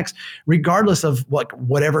salty snacks, regardless of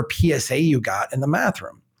whatever PSA you got in the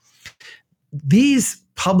bathroom. These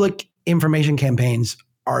public information campaigns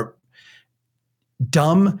are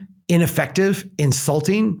dumb, ineffective,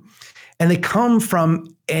 insulting, and they come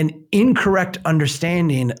from an incorrect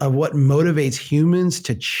understanding of what motivates humans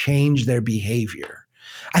to change their behavior.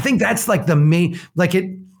 I think that's like the main,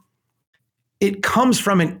 it comes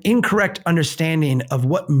from an incorrect understanding of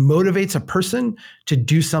what motivates a person to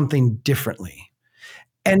do something differently.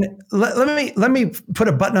 And let me put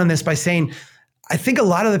a button on this by saying, I think a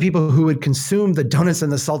lot of the people who would consume the donuts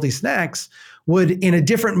and the salty snacks would, in a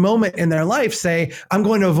different moment in their life, say, I'm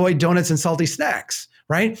going to avoid donuts and salty snacks,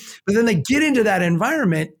 right? But then they get into that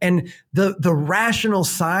environment and the rational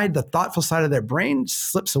side, the thoughtful side of their brain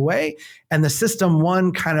slips away. And the system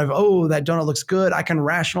one kind of, that donut looks good. I can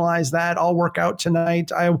rationalize that. I'll work out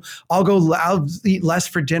tonight. I'll eat less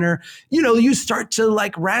for dinner. You start to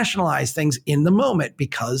like rationalize things in the moment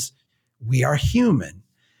because we are human.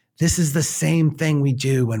 This is the same thing we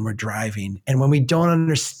do when we're driving. And when we don't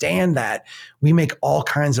understand that, we make all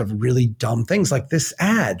kinds of really dumb things like this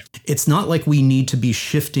ad. It's not like we need to be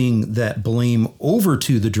shifting that blame over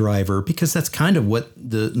to the driver, because that's kind of what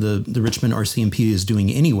the Richmond RCMP is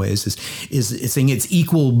doing anyways, is saying it's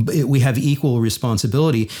equal, we have equal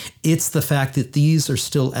responsibility. It's the fact that these are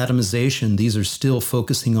still atomization. These are still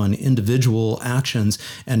focusing on individual actions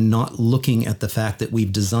and not looking at the fact that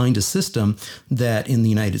we've designed a system that in the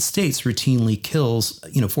United States routinely kills,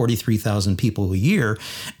 43,000 people a year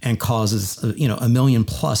and causes, 1 million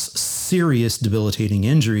plus serious debilitating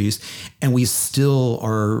injuries. And we still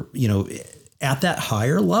are, at that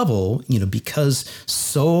higher level, because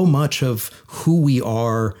so much of who we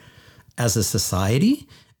are as a society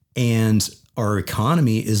and our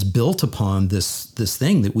economy is built upon this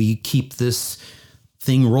thing that we keep this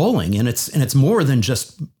thing rolling. And it's more than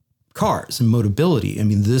just cars and mobility. I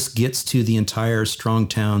mean, this gets to the entire strong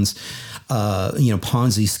towns,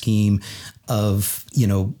 Ponzi scheme of,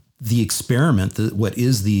 the experiment, what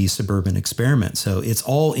is the suburban experiment. So it's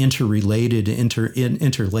all interrelated,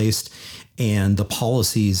 interlaced, and the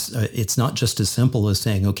policies, it's not just as simple as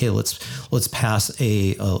saying, okay, let's pass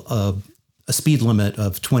a speed limit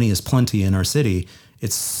of 20 is plenty in our city.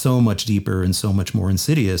 It's so much deeper and so much more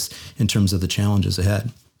insidious in terms of the challenges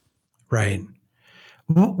ahead. Right.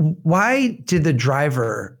 Why did the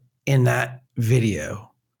driver in that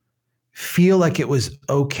video feel like it was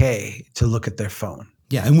okay to look at their phone?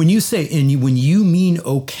 Yeah, and when you mean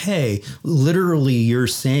okay, literally you're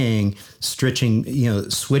saying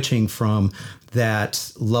switching from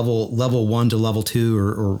that level 1 to level 2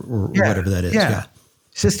 or whatever that is. Yeah.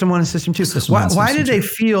 System 1 and system 2. Why did they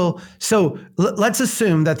feel so? Let's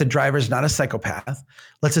assume that the driver is not a psychopath.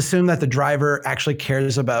 Let's assume that the driver actually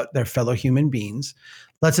cares about their fellow human beings.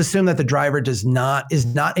 Let's assume that the driver is not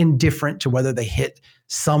indifferent to whether they hit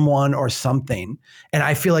someone or something. And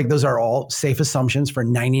I feel like those are all safe assumptions for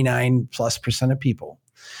 99+% of people.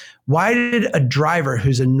 Why did a driver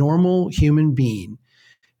who's a normal human being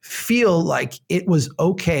feel like it was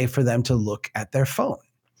okay for them to look at their phone?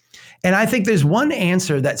 And I think there's one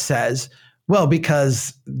answer that says, well,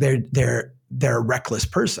 because they're a reckless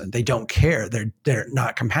person. They don't care. They're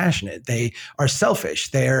not compassionate. They are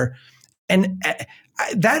selfish. That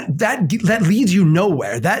leads you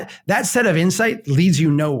nowhere. That set of insight leads you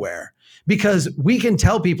nowhere, because we can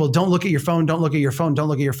tell people, don't look at your phone, don't look at your phone, don't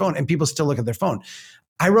look at your phone, and people still look at their phone.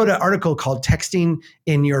 I wrote an article called Texting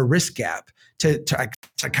in Your Risk Gap to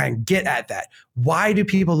kind of get at that. Why do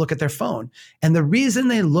people look at their phone? And the reason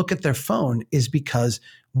they look at their phone is because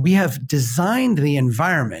we have designed the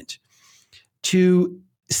environment to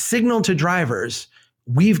signal to drivers,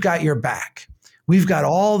 we've got your back. We've got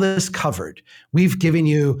all this covered. We've given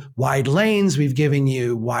you wide lanes. We've given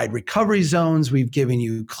you wide recovery zones. We've given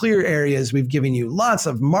you clear areas. We've given you lots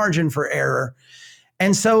of margin for error.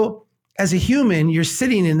 And so as a human, you're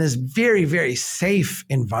sitting in this very, very safe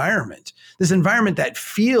environment, this environment that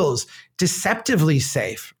feels deceptively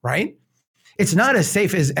safe, right? It's not as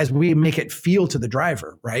safe as we make it feel to the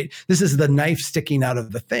driver, right? This is the knife sticking out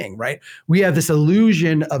of the thing, right? We have this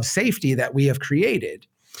illusion of safety that we have created.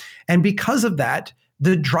 And because of that,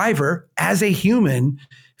 the driver, as a human,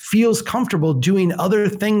 feels comfortable doing other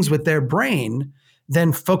things with their brain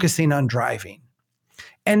than focusing on driving.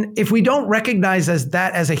 And if we don't recognize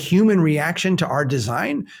that as a human reaction to our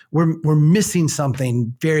design, we're missing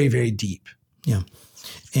something very, very deep. Yeah.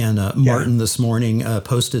 And Martin this morning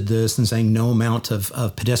posted this and saying no amount of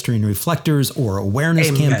pedestrian reflectors or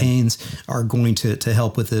awareness campaigns are going to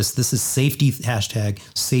help with this. This is safety,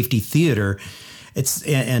 #safety theater. It's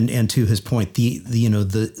and to his point,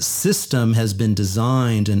 the system has been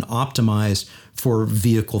designed and optimized for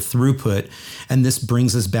vehicle throughput, and this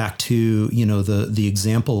brings us back to the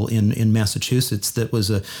example in Massachusetts that was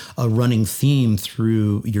a running theme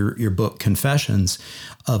through your book Confessions,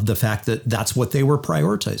 of the fact that that's what they were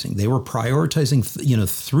prioritizing. They were prioritizing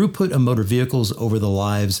throughput of motor vehicles over the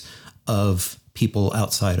lives of people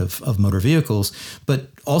outside of motor vehicles, but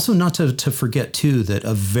also not to forget too that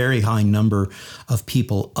a very high number of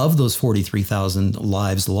people, of those 43,000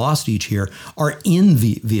 lives lost each year, are in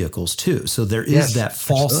vehicles too. So there is that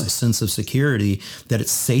false sense of security that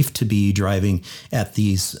it's safe to be driving at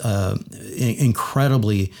these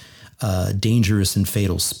incredibly dangerous and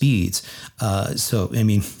fatal speeds. So I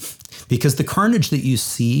mean, because the carnage that you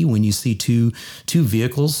see when you see two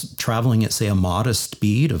vehicles traveling at, say, a modest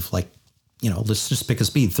speed of let's just pick a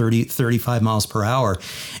speed, 35 miles per hour.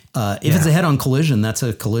 If it's a head-on collision, that's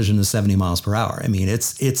a collision of 70 miles per hour. I mean,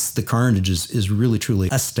 it's the carnage is really, truly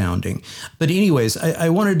astounding. But anyways, I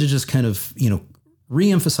wanted to just kind of,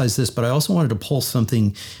 reemphasize this, but I also wanted to pull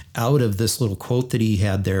something out of this little quote that he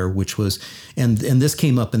had there, which was, and this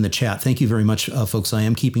came up in the chat. Thank you very much, folks. I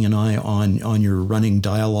am keeping an eye on your running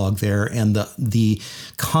dialogue there, and the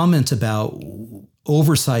comment about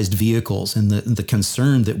oversized vehicles and the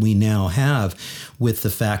concern that we now have with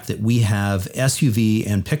the fact that we have SUV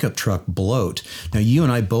and pickup truck bloat. Now, you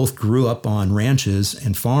and I both grew up on ranches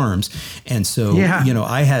and farms, and so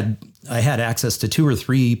I had access to 2 or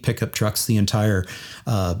 3 pickup trucks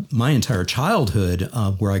my entire childhood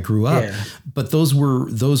where I grew up. Yeah. But those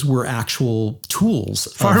were actual tools,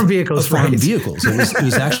 farm vehicles. It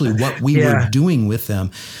was actually what we were doing with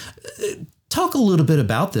them. Talk a little bit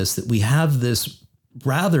about this. That we have this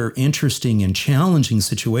rather interesting and challenging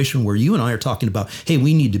situation where you and I are talking about, hey,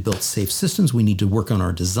 we need to build safe systems. We need to work on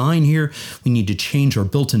our design here. We need to change our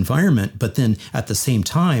built environment. But then at the same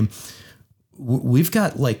time, we've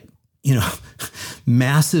got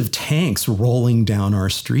massive tanks rolling down our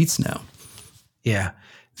streets now. Yeah.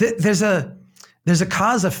 There's a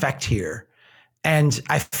cause effect here. And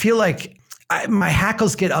I feel like my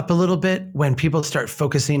hackles get up a little bit when people start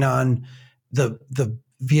focusing on the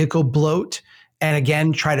vehicle bloat, and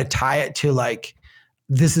again, try to tie it to like,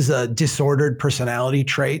 this is a disordered personality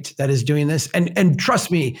trait that is doing this. And trust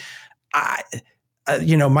me,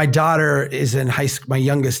 my daughter is in high school. My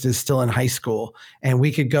youngest is still in high school, and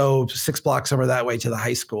we could go 6 blocks over that way to the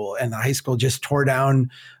high school. And the high school just tore down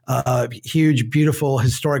a huge, beautiful,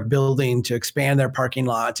 historic building to expand their parking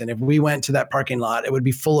lot. And if we went to that parking lot, it would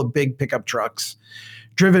be full of big pickup trucks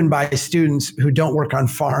driven by students who don't work on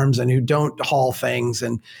farms and who don't haul things.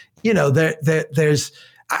 And, I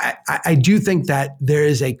do think that there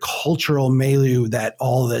is a cultural milieu that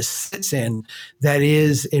all this sits in that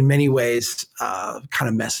is in many ways kind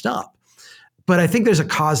of messed up. But I think there's a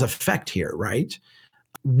cause effect here, right?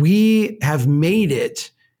 We have made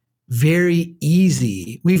it very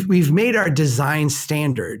easy. We've made our design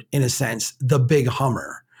standard, in a sense, the big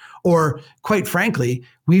Hummer. Or quite frankly,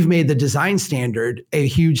 we've made the design standard a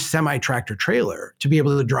huge semi-tractor trailer to be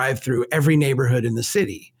able to drive through every neighborhood in the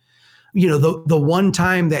city. The one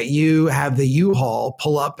time that you have the U-Haul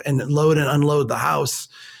pull up and load and unload the house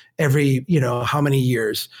every, how many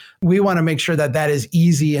years, we want to make sure that is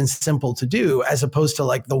easy and simple to do, as opposed to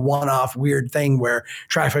like the one-off weird thing where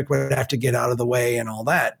traffic would have to get out of the way and all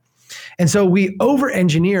that. And so we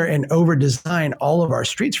over-engineer and over-design all of our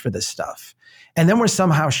streets for this stuff. And then we're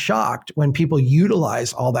somehow shocked when people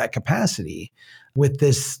utilize all that capacity with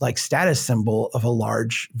this like status symbol of a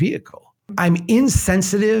large vehicle. I'm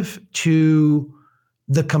insensitive to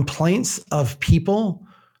the complaints of people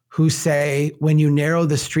who say, when you narrow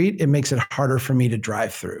the street, it makes it harder for me to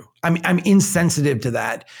drive through. I'm insensitive to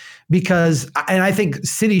that and I think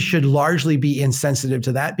cities should largely be insensitive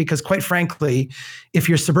to that, because quite frankly, if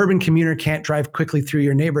your suburban commuter can't drive quickly through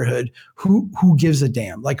your neighborhood, who gives a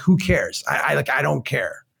damn? Like, who cares? I don't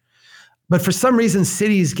care. But for some reason,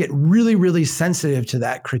 cities get really, really sensitive to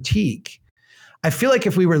that critique. I feel like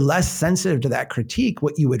if we were less sensitive to that critique,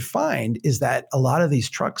 what you would find is that a lot of these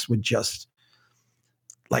trucks would just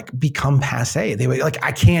like become passé. They would like,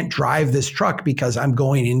 I can't drive this truck because I'm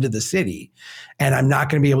going into the city and I'm not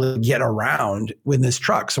going to be able to get around with this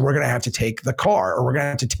truck. So we're going to have to take the car, or we're going to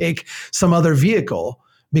have to take some other vehicle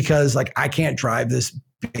because like I can't drive this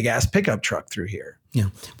big ass pickup truck through here. Yeah.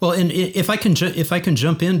 Well, and if I can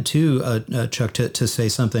jump in too, Chuck, to say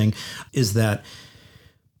something, is that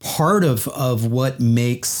part of what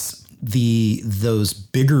makes those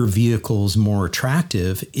bigger vehicles more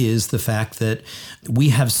attractive is the fact that we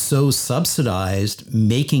have so subsidized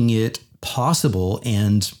making it possible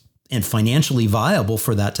and financially viable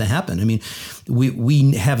for that to happen. I mean,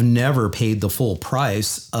 we have never paid the full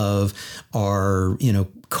price of our,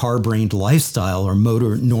 car-brained lifestyle or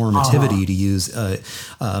motor normativity, to use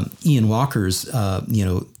Ian Walker's,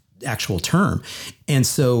 actual term. And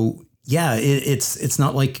so, yeah, it's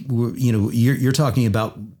not like you're talking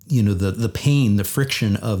about the pain, the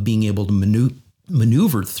friction of being able to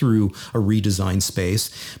maneuver through a redesigned space,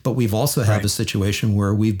 but we've also have a situation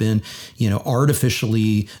where we've been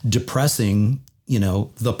artificially depressing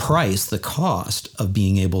the price, the cost of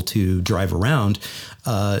being able to drive around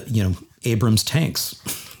Abrams tanks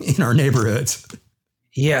in our neighborhoods.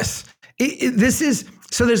 Yes,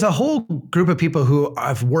 so there's a whole group of people who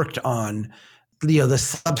I've worked on the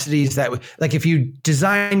subsidies that, like, if you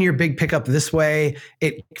design your big pickup this way,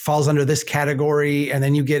 it falls under this category, and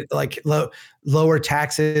then you get like lower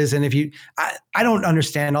taxes. And if I don't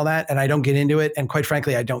understand all that, and I don't get into it. And quite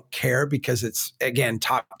frankly, I don't care, because it's, again,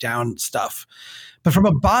 top down stuff. But from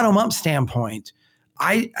a bottom up standpoint,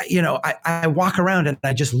 I walk around and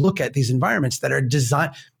I just look at these environments that are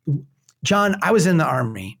designed. John, I was in the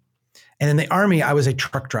Army, and in the Army, I was a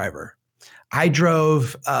truck driver. I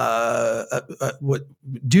drove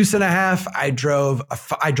deuce and a half. I drove a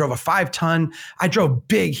 5-ton. I drove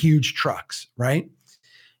big, huge trucks, right?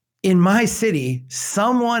 In my city,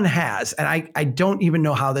 someone has, and I don't even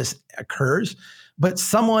know how this occurs, but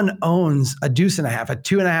someone owns a deuce and a half, a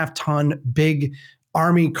 2.5-ton big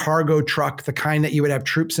Army cargo truck, the kind that you would have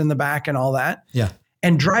troops in the back and all that,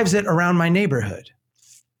 and drives it around my neighborhood.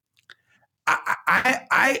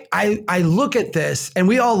 I look at this and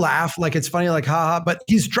we all laugh like it's funny, like, haha, but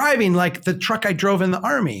he's driving like the truck I drove in the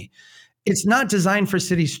Army. It's not designed for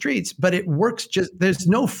city streets, but it works there's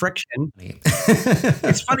no friction.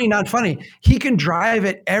 It's funny, not funny. He can drive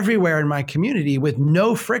it everywhere in my community with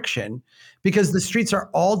no friction because the streets are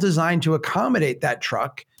all designed to accommodate that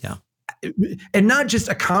truck. Yeah. And not just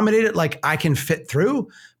accommodate it like I can fit through,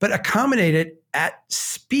 but accommodate it at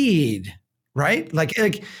speed, right?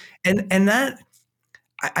 And that,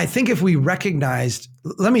 I think if we recognized,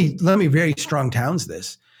 let me very strong towns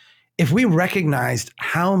this. If we recognized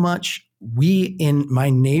how much we in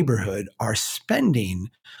my neighborhood are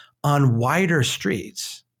spending on wider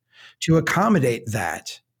streets to accommodate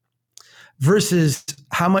that versus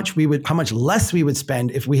how much less we would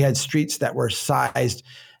spend if we had streets that were sized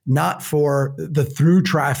not for the through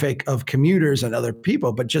traffic of commuters and other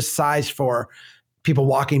people, but just sized for people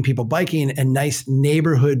walking, people biking, and nice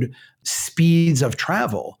neighborhood speeds of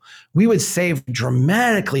travel, we would save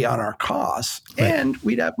dramatically on our costs, and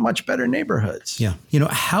we'd have much better neighborhoods. Yeah.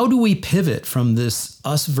 How do we pivot from this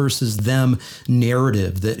us versus them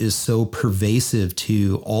narrative that is so pervasive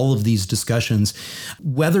to all of these discussions,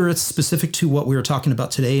 whether it's specific to what we were talking about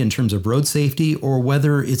today in terms of road safety, or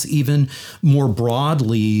whether it's even more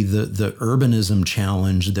broadly the urbanism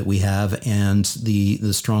challenge that we have and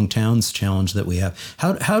the strong towns challenge that we have?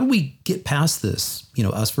 How do we get past this,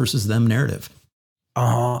 us versus them narrative?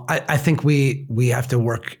 I think we have to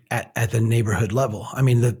work at the neighborhood level. I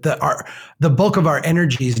mean, the bulk of our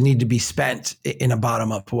energies need to be spent in a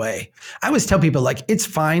bottom up way. I always tell people, like, it's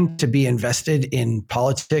fine to be invested in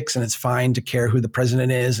politics, and it's fine to care who the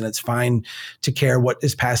president is, and it's fine to care what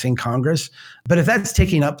is passing Congress. But if that's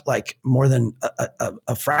taking up like more than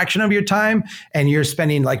a fraction of your time, and you're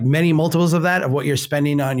spending like many multiples of that of what you're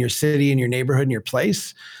spending on your city and your neighborhood and your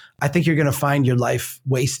place, I think you're going to find your life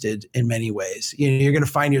wasted in many ways. You're going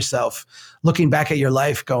to find yourself looking back at your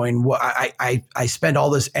life going, well, I spent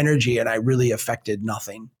all this energy and I really affected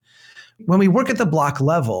nothing. When we work at the block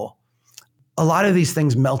level, a lot of these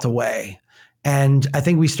things melt away. And I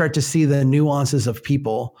think we start to see the nuances of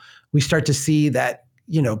people. We start to see that,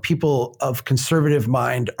 people of conservative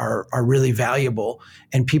mind are really valuable,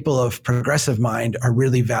 and people of progressive mind are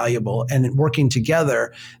really valuable. And working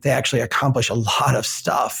together, they actually accomplish a lot of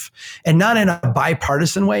stuff, and not in a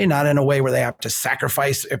bipartisan way, not in a way where they have to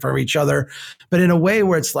sacrifice for each other, but in a way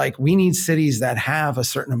where it's like, we need cities that have a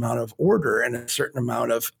certain amount of order and a certain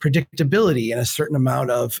amount of predictability and a certain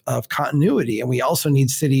amount of continuity. And we also need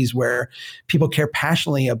cities where people care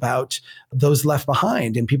passionately about those left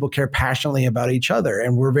behind, and people care passionately about each other.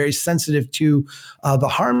 And we're very sensitive to the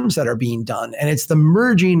harms that are being done. And it's the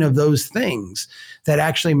merging of those things that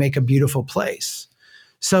actually make a beautiful place.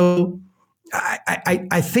 So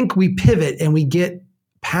I think we pivot and we get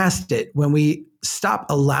past it when we stop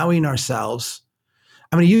allowing ourselves,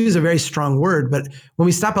 I'm going to use a very strong word, but when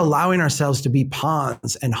we stop allowing ourselves to be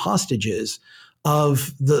pawns and hostages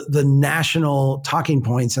of the national talking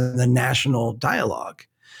points and the national dialogue.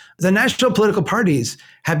 The national political parties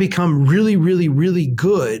have become really, really, really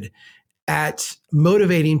good at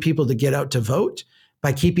motivating people to get out to vote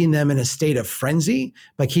by keeping them in a state of frenzy,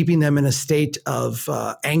 by keeping them in a state of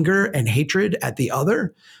anger and hatred at the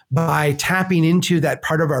other, by tapping into that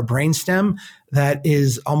part of our brainstem that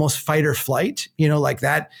is almost fight or flight, like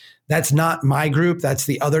that's not my group, that's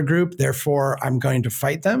the other group, therefore I'm going to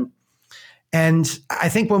fight them. And I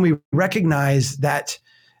think when we recognize that,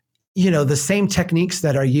 the same techniques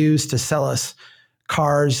that are used to sell us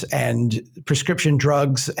cars and prescription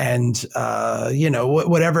drugs and,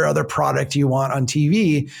 whatever other product you want on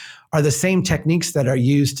TV are the same techniques that are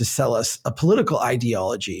used to sell us a political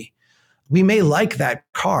ideology. We may like that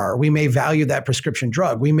car. We may value that prescription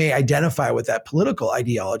drug. We may identify with that political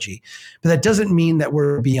ideology, but that doesn't mean that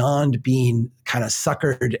we're beyond being kind of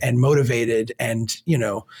suckered and motivated and,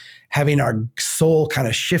 having our soul kind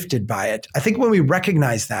of shifted by it. I think when we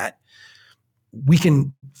recognize that, we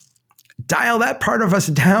can dial that part of us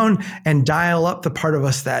down and dial up the part of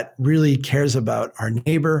us that really cares about our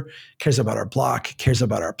neighbor, cares about our block, cares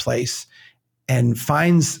about our place, and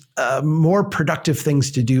finds more productive things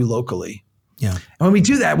to do locally. Yeah. And when we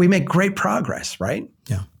do that, we make great progress, right?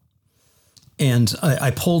 Yeah. And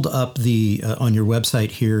I pulled up the on your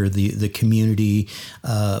website here the community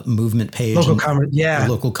movement page,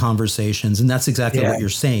 local conversations, and that's exactly what you're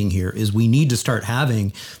saying here. Is we need to start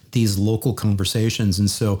having these local conversations.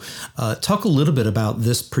 And so, talk a little bit about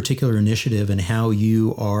this particular initiative and how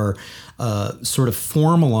you are sort of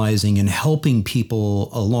formalizing and helping people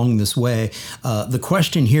along this way. The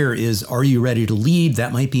question here is, are you ready to lead?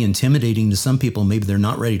 That might be intimidating to some people. Maybe they're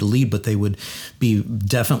not ready to lead, but they would be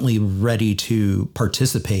definitely ready to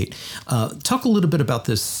participate. Talk a little bit about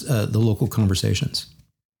this, the local conversations.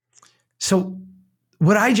 So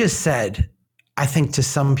what I just said, I think to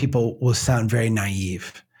some people will sound very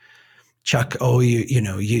naive. Chuck,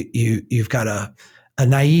 you've got a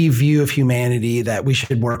naive view of humanity that we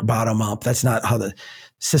should work bottom up. That's not how the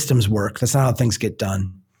systems work. That's not how things get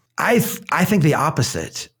done. I think the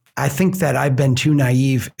opposite. I think that I've been too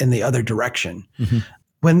naive in the other direction. Mm-hmm.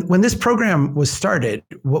 When this program was started,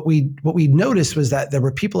 what we noticed was that there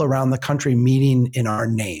were people around the country meeting in our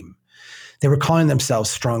name. They were calling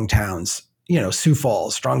themselves strong towns, Sioux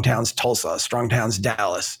Falls, strong towns, Tulsa, strong towns,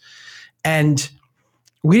 Dallas. And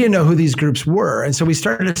we didn't know who these groups were. And so we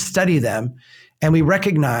started to study them, and we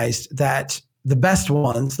recognized that the best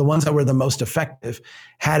ones, the ones that were the most effective,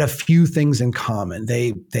 had a few things in common.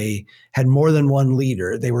 They had more than one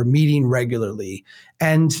leader. They were meeting regularly,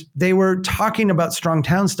 and they were talking about strong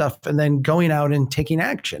town stuff and then going out and taking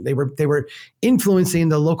action. They were influencing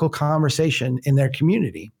the local conversation in their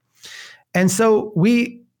community. And so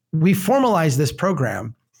we formalized this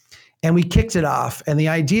program and we kicked it off. And the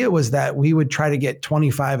idea was that we would try to get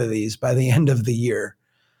 25 of these by the end of the year.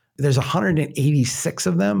 There's 186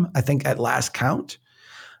 of them, I think, at last count.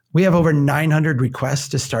 We have over 900 requests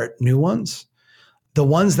to start new ones. The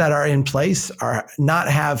ones that are in place are not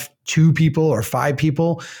have 2 people or 5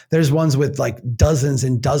 people. There's ones with like dozens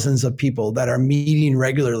and dozens of people that are meeting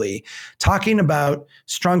regularly, talking about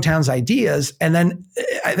Strong Towns ideas. And then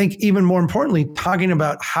I think even more importantly, talking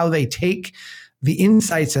about how they take the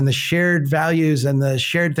insights and the shared values and the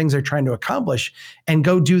shared things they're trying to accomplish and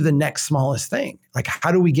go do the next smallest thing. Like,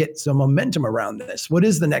 how do we get some momentum around this? What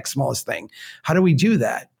is the next smallest thing? How do we do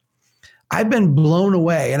that? I've been blown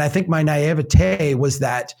away. And I think my naivete was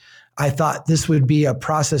that I thought this would be a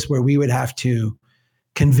process where we would have to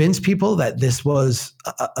convince people that this was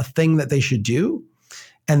a thing that they should do.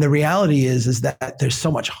 And the reality is that there's so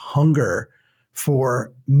much hunger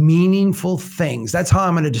for meaningful things. That's how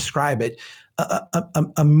I'm going to describe it.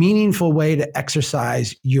 A meaningful way to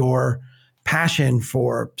exercise your passion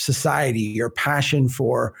for society, your passion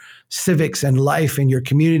for civics and life in your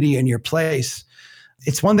community and your place.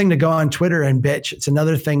 It's one thing to go on Twitter and bitch. It's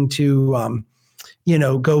another thing to,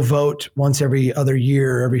 go vote once every other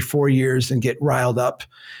year, every 4 years and get riled up.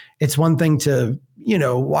 It's one thing to,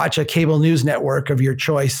 watch a cable news network of your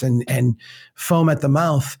choice and foam at the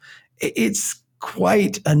mouth. It's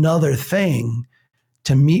quite another thing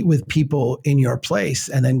to meet with people in your place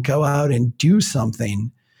and then go out and do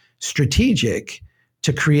something strategic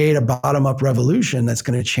to create a bottom-up revolution that's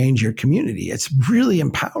going to change your community. It's really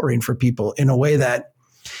empowering for people in a way that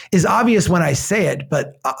is obvious when I say it,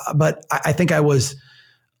 but I think I was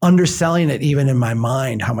underselling it even in my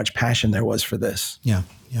mind, how much passion there was for this. Yeah.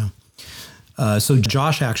 So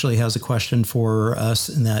Josh actually has a question for us,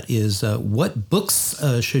 and that is, what books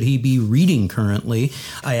should he be reading currently?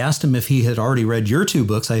 I asked him if he had already read your 2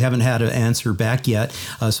 books. I haven't had an answer back yet,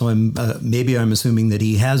 so I'm assuming that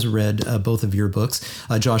he has read both of your books.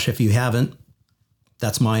 Josh, if you haven't,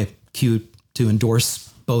 that's my cue to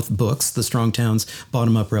endorse both books, The Strong Towns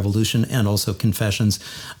Bottom-Up Revolution and also Confessions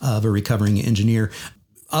of a Recovering Engineer.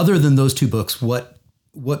 Other than those 2 books, what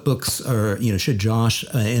books should Josh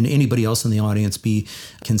and anybody else in the audience be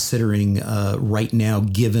considering right now,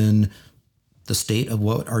 given the state of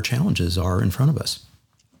what our challenges are in front of us?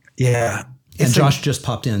 Yeah. And Josh just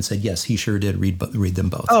popped in and said, yes, he sure did read them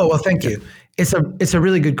both. Oh, well, thank you. It's a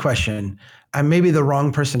really good question. I'm maybe the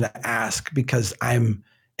wrong person to ask because I'm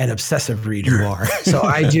an obsessive reader. You are. So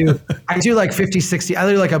I do like 50, 60, I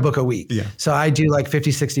do like a book a week. Yeah. So I do like 50,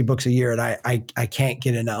 60 books a year and I can't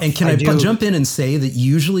get enough. And can I jump in and say that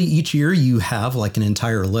usually each year you have like an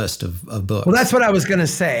entire list of books? Well, that's what I was going to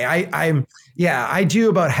say. I do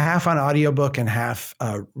about half on audiobook and half,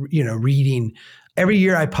 reading. Every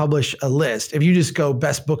year I publish a list. If you just go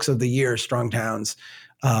best books of the year, Strong Towns,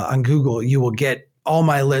 on Google, you will get all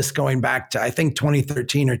my lists going back to, I think,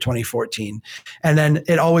 2013 or 2014. And then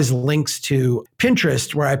it always links to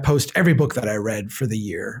Pinterest, where I post every book that I read for the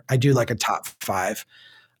year. I do like a top 5.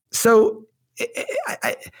 So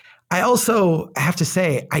I also have to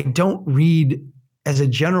say, I don't read as a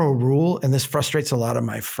general rule, and this frustrates a lot of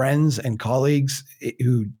my friends and colleagues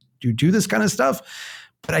who do this kind of stuff.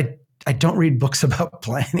 But I don't read books about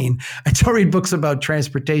planning. I don't read books about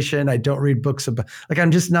transportation. I don't read books about, like,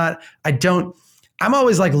 I'm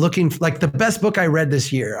always like looking, like the best book I read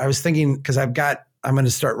this year, I was thinking, because I'm going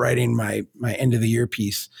to start writing my end of the year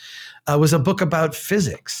piece, was a book about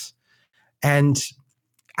physics. And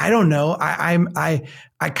I don't know, I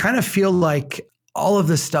kind of feel like all of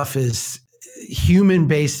this stuff is human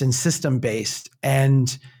based and system based,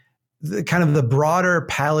 and the kind of the broader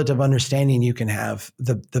palette of understanding you can have,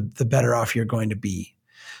 the better off you're going to be.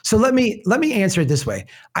 So let me answer it this way.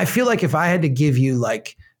 I feel like if I had to give you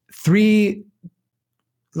like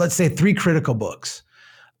let's say three critical books,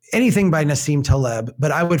 anything by Nassim Taleb,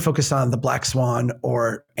 but I would focus on The Black Swan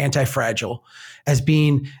or Anti-Fragile as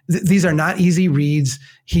being, these are not easy reads.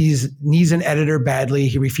 He needs an editor badly.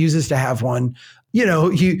 He refuses to have one. You know,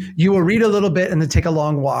 you will read a little bit and then take a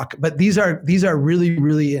long walk, but these are really,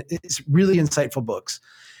 really, it's really insightful books.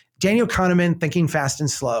 Daniel Kahneman, Thinking Fast and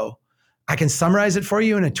Slow. I can summarize it for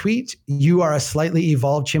you in a tweet. You are a slightly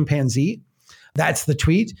evolved chimpanzee. That's the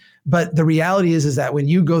tweet. But the reality is that when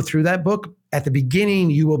you go through that book, at the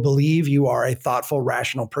beginning, you will believe you are a thoughtful,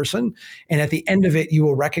 rational person. And at the end of it, you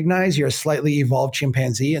will recognize you're a slightly evolved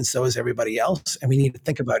chimpanzee, and so is everybody else. And we need to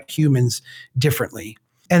think about humans differently.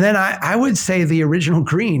 And then I would say The Original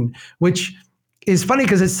Green, which is funny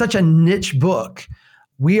because it's such a niche book.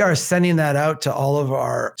 We are sending that out to all of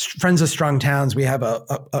our friends of Strong Towns. We have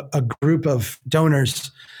a group of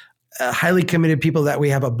donors, highly committed people that we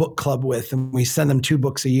have a book club with, and we send them 2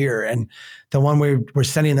 books a year. And the one we're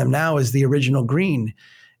sending them now is The Original Green.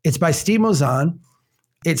 It's by Steve Mauzan.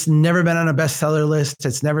 It's never been on a bestseller list.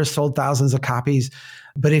 It's never sold thousands of copies.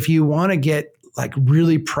 But if you want to get like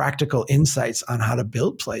really practical insights on how to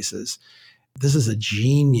build places, this is a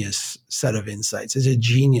genius set of insights. It's a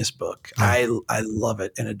genius book. Yeah. I love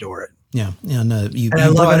it and adore it. Yeah, and I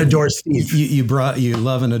love and adore Steve. You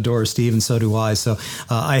love and adore Steve, and so do I. So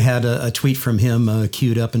I had a tweet from him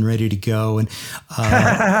queued up and ready to go, and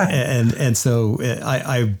so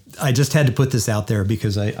I just had to put this out there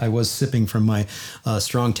because I was sipping from my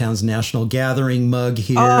Strong Towns National Gathering mug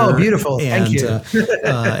here. Oh, beautiful! Thank you,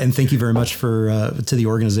 and thank you very much to the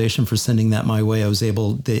organization for sending that my way.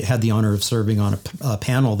 They had the honor of serving on a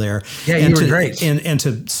panel there. Yeah, you were great. And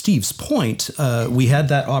to Steve's point, we had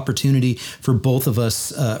that opportunity for both of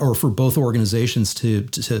us, or for both organizations, to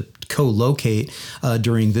co-locate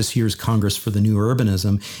during this year's Congress for the New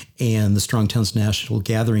Urbanism, and the Strong Towns National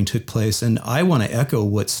Gathering took place. And I want to echo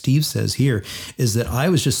what Steve says here, is that I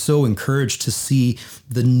was just so encouraged to see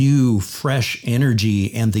the new, fresh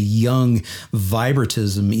energy and the young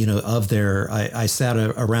vibrantism, of there. I sat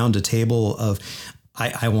around a table of,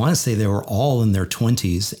 I want to say they were all in their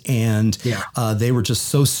 20s, and they were just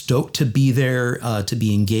so stoked to be there, to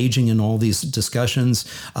be engaging in all these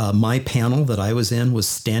discussions. My panel that I was in was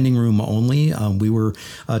standing room only. We were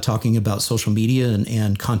talking about social media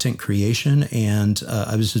and content creation, and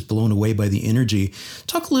I was just blown away by the energy.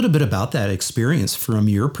 Talk a little bit about that experience from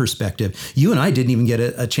your perspective. You and I didn't even get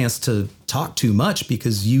a chance to talk too much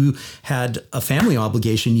because you had a family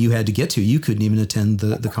obligation you had to get to. You couldn't even attend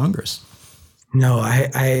the Congress. No,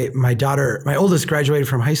 my oldest graduated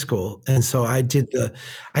from high school. And so I did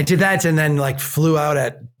that and then like flew out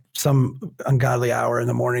at some ungodly hour in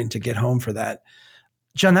the morning to get home for that.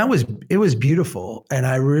 John, it was beautiful. And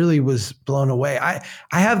I really was blown away. I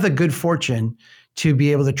have the good fortune to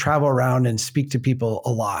be able to travel around and speak to people a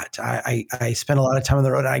lot. I spend a lot of time on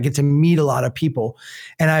the road, and I get to meet a lot of people.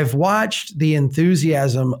 And I've watched the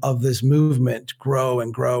enthusiasm of this movement grow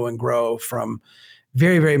and grow and grow from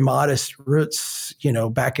very, very modest roots,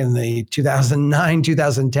 back in the 2009,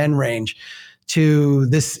 2010 range, to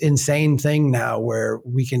this insane thing now where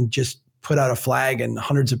we can just put out a flag and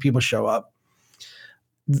hundreds of people show up.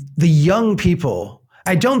 The young people,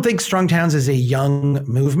 I don't think Strong Towns is a young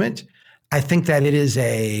movement. I think that it is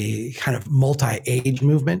a kind of multi-age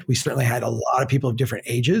movement. We certainly had a lot of people of different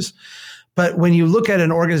ages. But when you look at an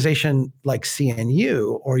organization like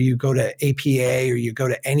CNU, or you go to APA, or you go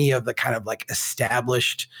to any of the kind of like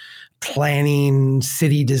established planning,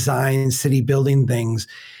 city design, city building things,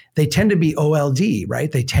 they tend to be OLD, right?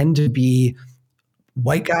 They tend to be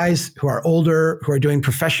white guys who are older, who are doing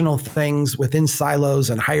professional things within silos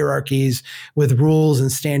and hierarchies with rules and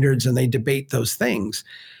standards, and they debate those things.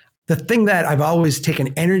 The thing that I've always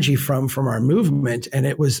taken energy from our movement, and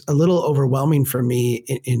it was a little overwhelming for me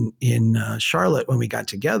in Charlotte when we got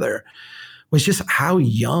together, was just how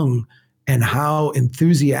young and how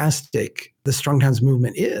enthusiastic the Strong Towns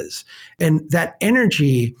movement is. And that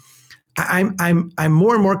energy, I'm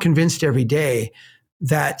more and more convinced every day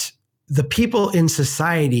that the people in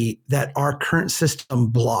society that our current system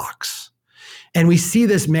blocks. And we see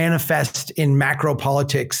this manifest in macro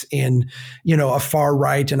politics, in, a far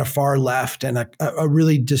right and a far left, and a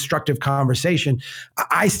really destructive conversation.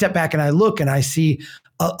 I step back and I look and I see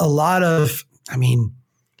a lot of,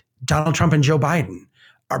 Donald Trump and Joe Biden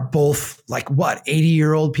are both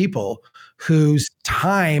 80-year-old people whose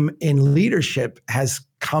time in leadership has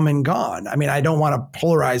come and gone. I don't want to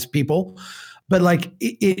polarize people, but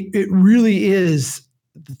it really is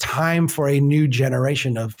the time for a new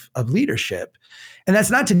generation of leadership. And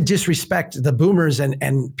that's not to disrespect the boomers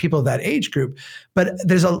and people of that age group, but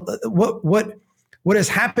there's what has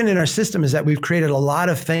happened in our system is that we've created a lot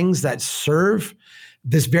of things that serve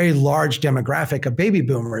this very large demographic of baby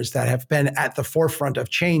boomers that have been at the forefront of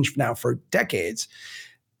change now for decades.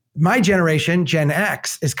 My generation, Gen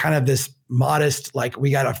X, is kind of this modest, we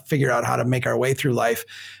got to figure out how to make our way through life.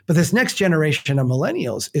 But this next generation of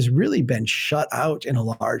millennials has really been shut out in a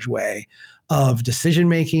large way of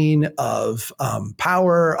decision-making, of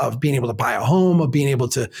power, of being able to buy a home, of being able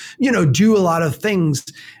to, do a lot of things.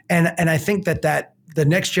 And I think that the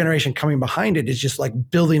next generation coming behind it is just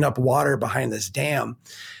building up water behind this dam.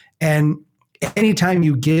 And anytime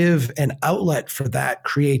you give an outlet for that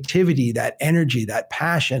creativity, that energy, that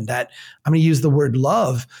passion, that I'm going to use the word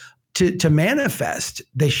love to manifest,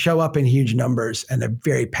 they show up in huge numbers and they're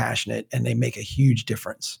very passionate and they make a huge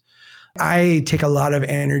difference. I take a lot of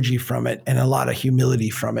energy from it and a lot of humility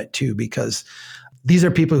from it too, because these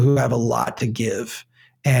are people who have a lot to give.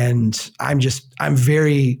 And I'm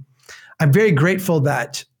very grateful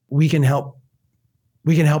that we can help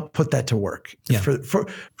put that to work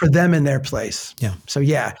for them in their place. Yeah. So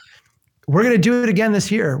we're going to do it again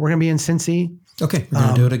this year. We're going to be in Cincy. Okay. We're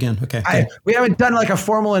going to do it again. Okay. We haven't done a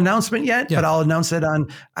formal announcement yet, but I'll announce it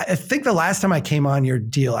I think the last time I came on your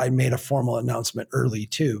deal, I made a formal announcement early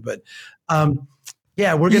too, but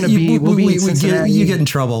we're going to be, we'll be in Cincinnati. You get in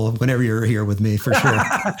trouble whenever you're here with me, for sure.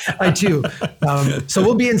 I do. So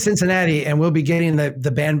we'll be in Cincinnati and we'll be getting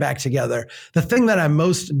the band back together. The thing that I'm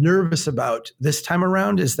most nervous about this time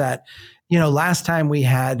around is that, last time we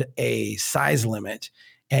had a size limit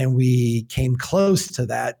and we came close to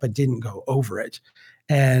that, but didn't go over it.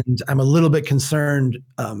 And I'm a little bit concerned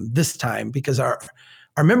this time because our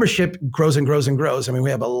membership grows and grows and grows. We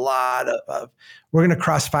have a lot of we're going to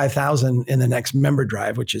cross 5,000 in the next member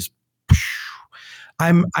drive, which is,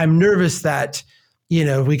 I'm nervous that,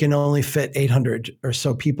 we can only fit 800 or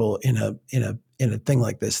so people in a thing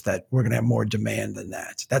like this, that we're going to have more demand than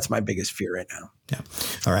that. That's my biggest fear right now. Yeah.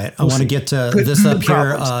 All right. I want to get this up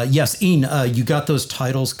here. Yes, Ian, you got those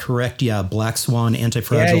titles correct. Yeah. Black Swan,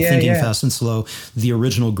 Anti-Fragile, Thinking Fast and Slow, The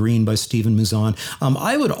Original Green by Stephen Mouzon.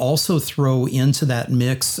 I would also throw into that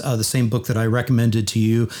mix the same book that I recommended to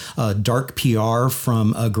you, Dark PR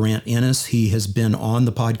from Grant Ennis. He has been on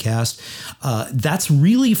the podcast. That's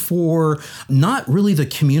really for not really the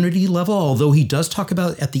community level, although he does talk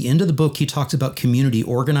about, at the end of the book, he talks about community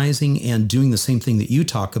organizing and doing the same thing that you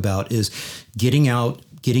talk about, is getting out,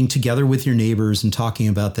 getting together with your neighbors and talking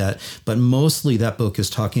about that. But mostly that book is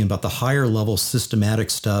talking about the higher level systematic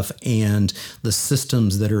stuff and the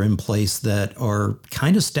systems that are in place that are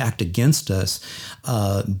kind of stacked against us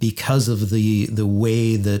because of the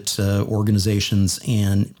way that organizations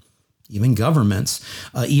and even governments,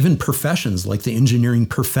 even professions like the engineering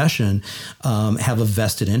profession, have a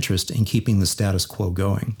vested interest in keeping the status quo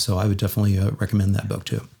going. So I would definitely recommend that book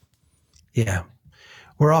too. Yeah.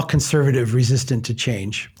 We're all conservative, resistant to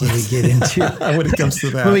change when we get into when it comes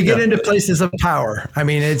to that. When we get into places of power.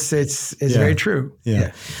 It's very true.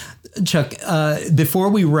 Yeah. Chuck, before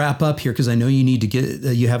we wrap up here, because I know you need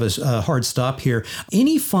to you have a hard stop here.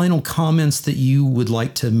 Any final comments that you would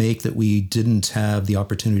like to make that we didn't have the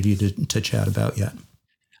opportunity to chat about yet?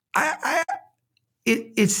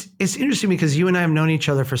 It's interesting because you and I have known each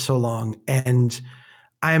other for so long, and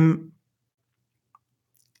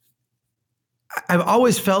I've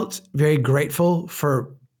always felt very grateful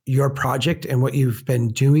for your project and what you've been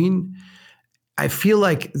doing. I feel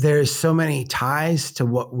like there's so many ties to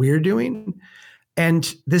what we're doing.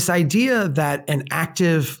 And this idea that an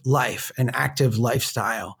active life, an active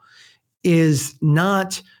lifestyle is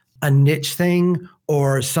not a niche thing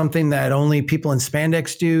or something that only people in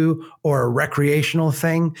spandex do or a recreational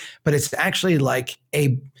thing, but it's actually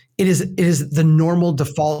it is the normal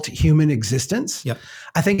default human existence. Yep.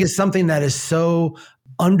 I think it's something that is so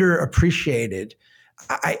underappreciated.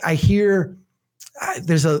 I hear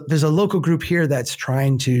there's a local group here that's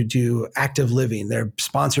trying to do active living. They're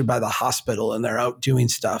sponsored by the hospital and they're out doing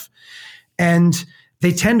stuff. And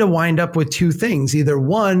they tend to wind up with two things. Either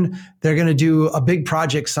one, they're going to do a big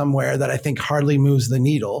project somewhere that I think hardly moves the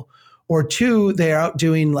needle, or two, they're out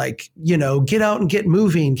doing like, get out and get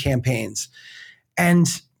moving campaigns. And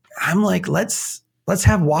I'm like, let's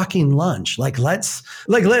have walking lunch. Like,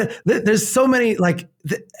 there's so many,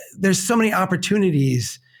 there's so many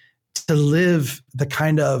opportunities to live the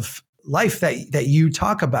kind of life that you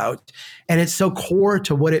talk about. And it's so core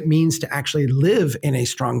to what it means to actually live in a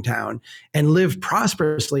strong town and live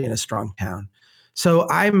prosperously in a strong town. So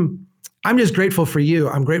I'm just grateful for you.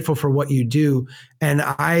 I'm grateful for what you do. And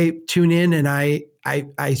I tune in and I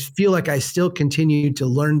feel like I still continue to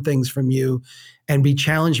learn things from you and be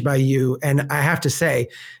challenged by you. And I have to say,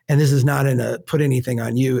 and this is not put anything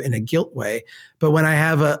on you in a guilt way, but when I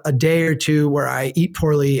have a day or two where I eat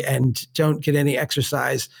poorly and don't get any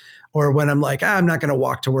exercise, or when I'm like, I'm not going to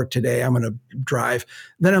walk to work today, I'm going to drive.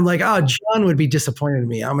 Then I'm like, John would be disappointed in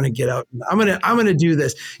me. I'm going to get out. I'm going to do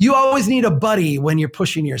this. You always need a buddy when you're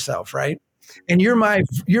pushing yourself, right? And you're my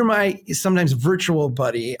sometimes virtual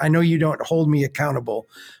buddy. I know you don't hold me accountable,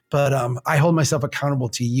 but I hold myself accountable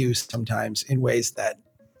to you sometimes in ways that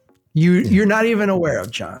you're not even aware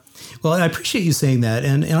of, John. Well, I appreciate you saying that.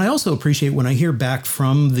 And I also appreciate when I hear back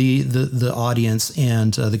from the audience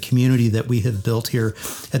and the community that we have built here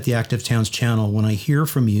at the Active Towns channel, when I hear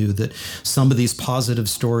from you that some of these positive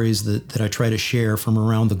stories that I try to share from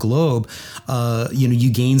around the globe, you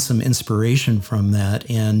gain some inspiration from that.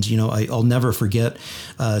 And, I'll never forget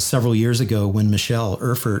several years ago when Michelle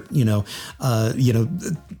Erfurt,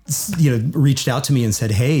 reached out to me and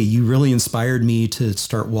said, hey, you really inspired me to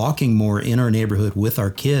start walking more in our neighborhood with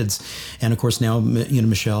our kids. And of course, now,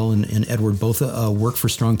 Michelle and Edward both work for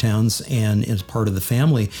Strong Towns and is part of the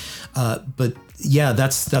family. But yeah,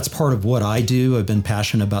 that's part of what I do. I've been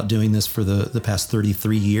passionate about doing this for the past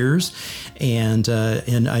 33 years. And I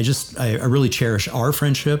really cherish our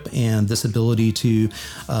friendship and this ability to,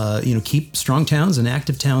 keep Strong Towns and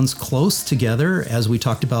Active Towns close together. As we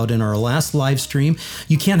talked about in our last live stream,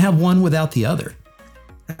 you can't have one without the other.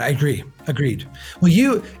 I agree. Agreed. Well,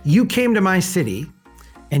 you came to my city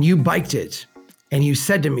and you biked it and you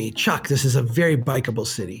said to me, Chuck, this is a very bikeable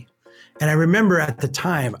city. And I remember at the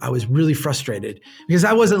time I was really frustrated because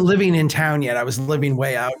I wasn't living in town yet. I was living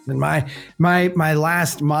way out, and my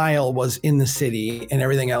last mile was in the city and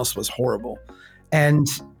everything else was horrible. And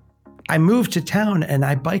I moved to town and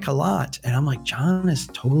I bike a lot. And I'm like, John is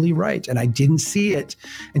totally right. And I didn't see it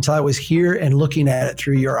until I was here and looking at it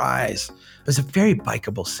through your eyes. It was a very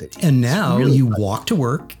bikeable city. And now you walk to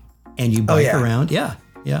work and you bike around. Yeah,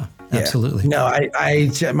 absolutely. No,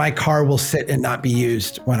 my car will sit and not be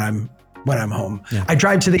used when I'm home. Yeah. I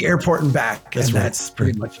drive to the airport and back, that's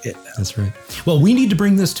pretty much it now. That's right. Well, we need to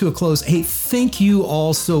bring this to a close. Hey, thank you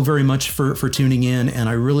all so very much for tuning in. And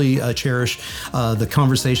I really cherish the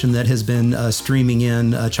conversation that has been streaming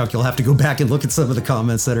in. Chuck, you'll have to go back and look at some of the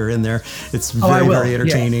comments that are in there. It's very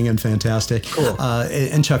entertaining and fantastic. Cool.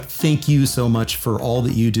 And Chuck, thank you so much for all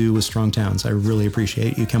that you do with Strong Towns. I really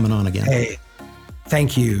appreciate you coming on again. Hey,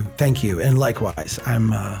 thank you. And likewise,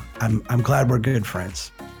 I'm glad we're good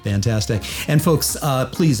friends. Fantastic. And folks,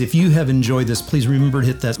 please, if you have enjoyed this, please remember to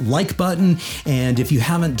hit that like button. And if you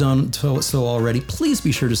haven't done so already, please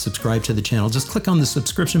be sure to subscribe to the channel. Just click on the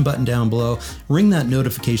subscription button down below, ring that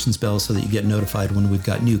notifications bell so that you get notified when we've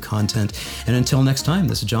got new content. And until next time,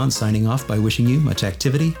 this is John signing off by wishing you much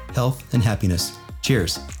activity, health, and happiness.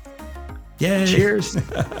 Cheers. Yay. Cheers.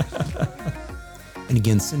 And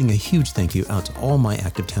again, sending a huge thank you out to all my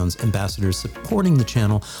Active Towns ambassadors supporting the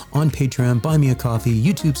channel on Patreon, Buy Me a Coffee,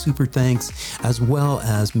 YouTube Super Thanks, as well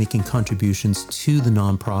as making contributions to the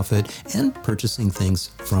nonprofit and purchasing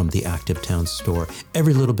things from the Active Towns store.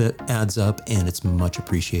 Every little bit adds up and it's much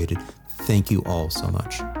appreciated. Thank you all so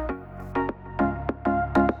much.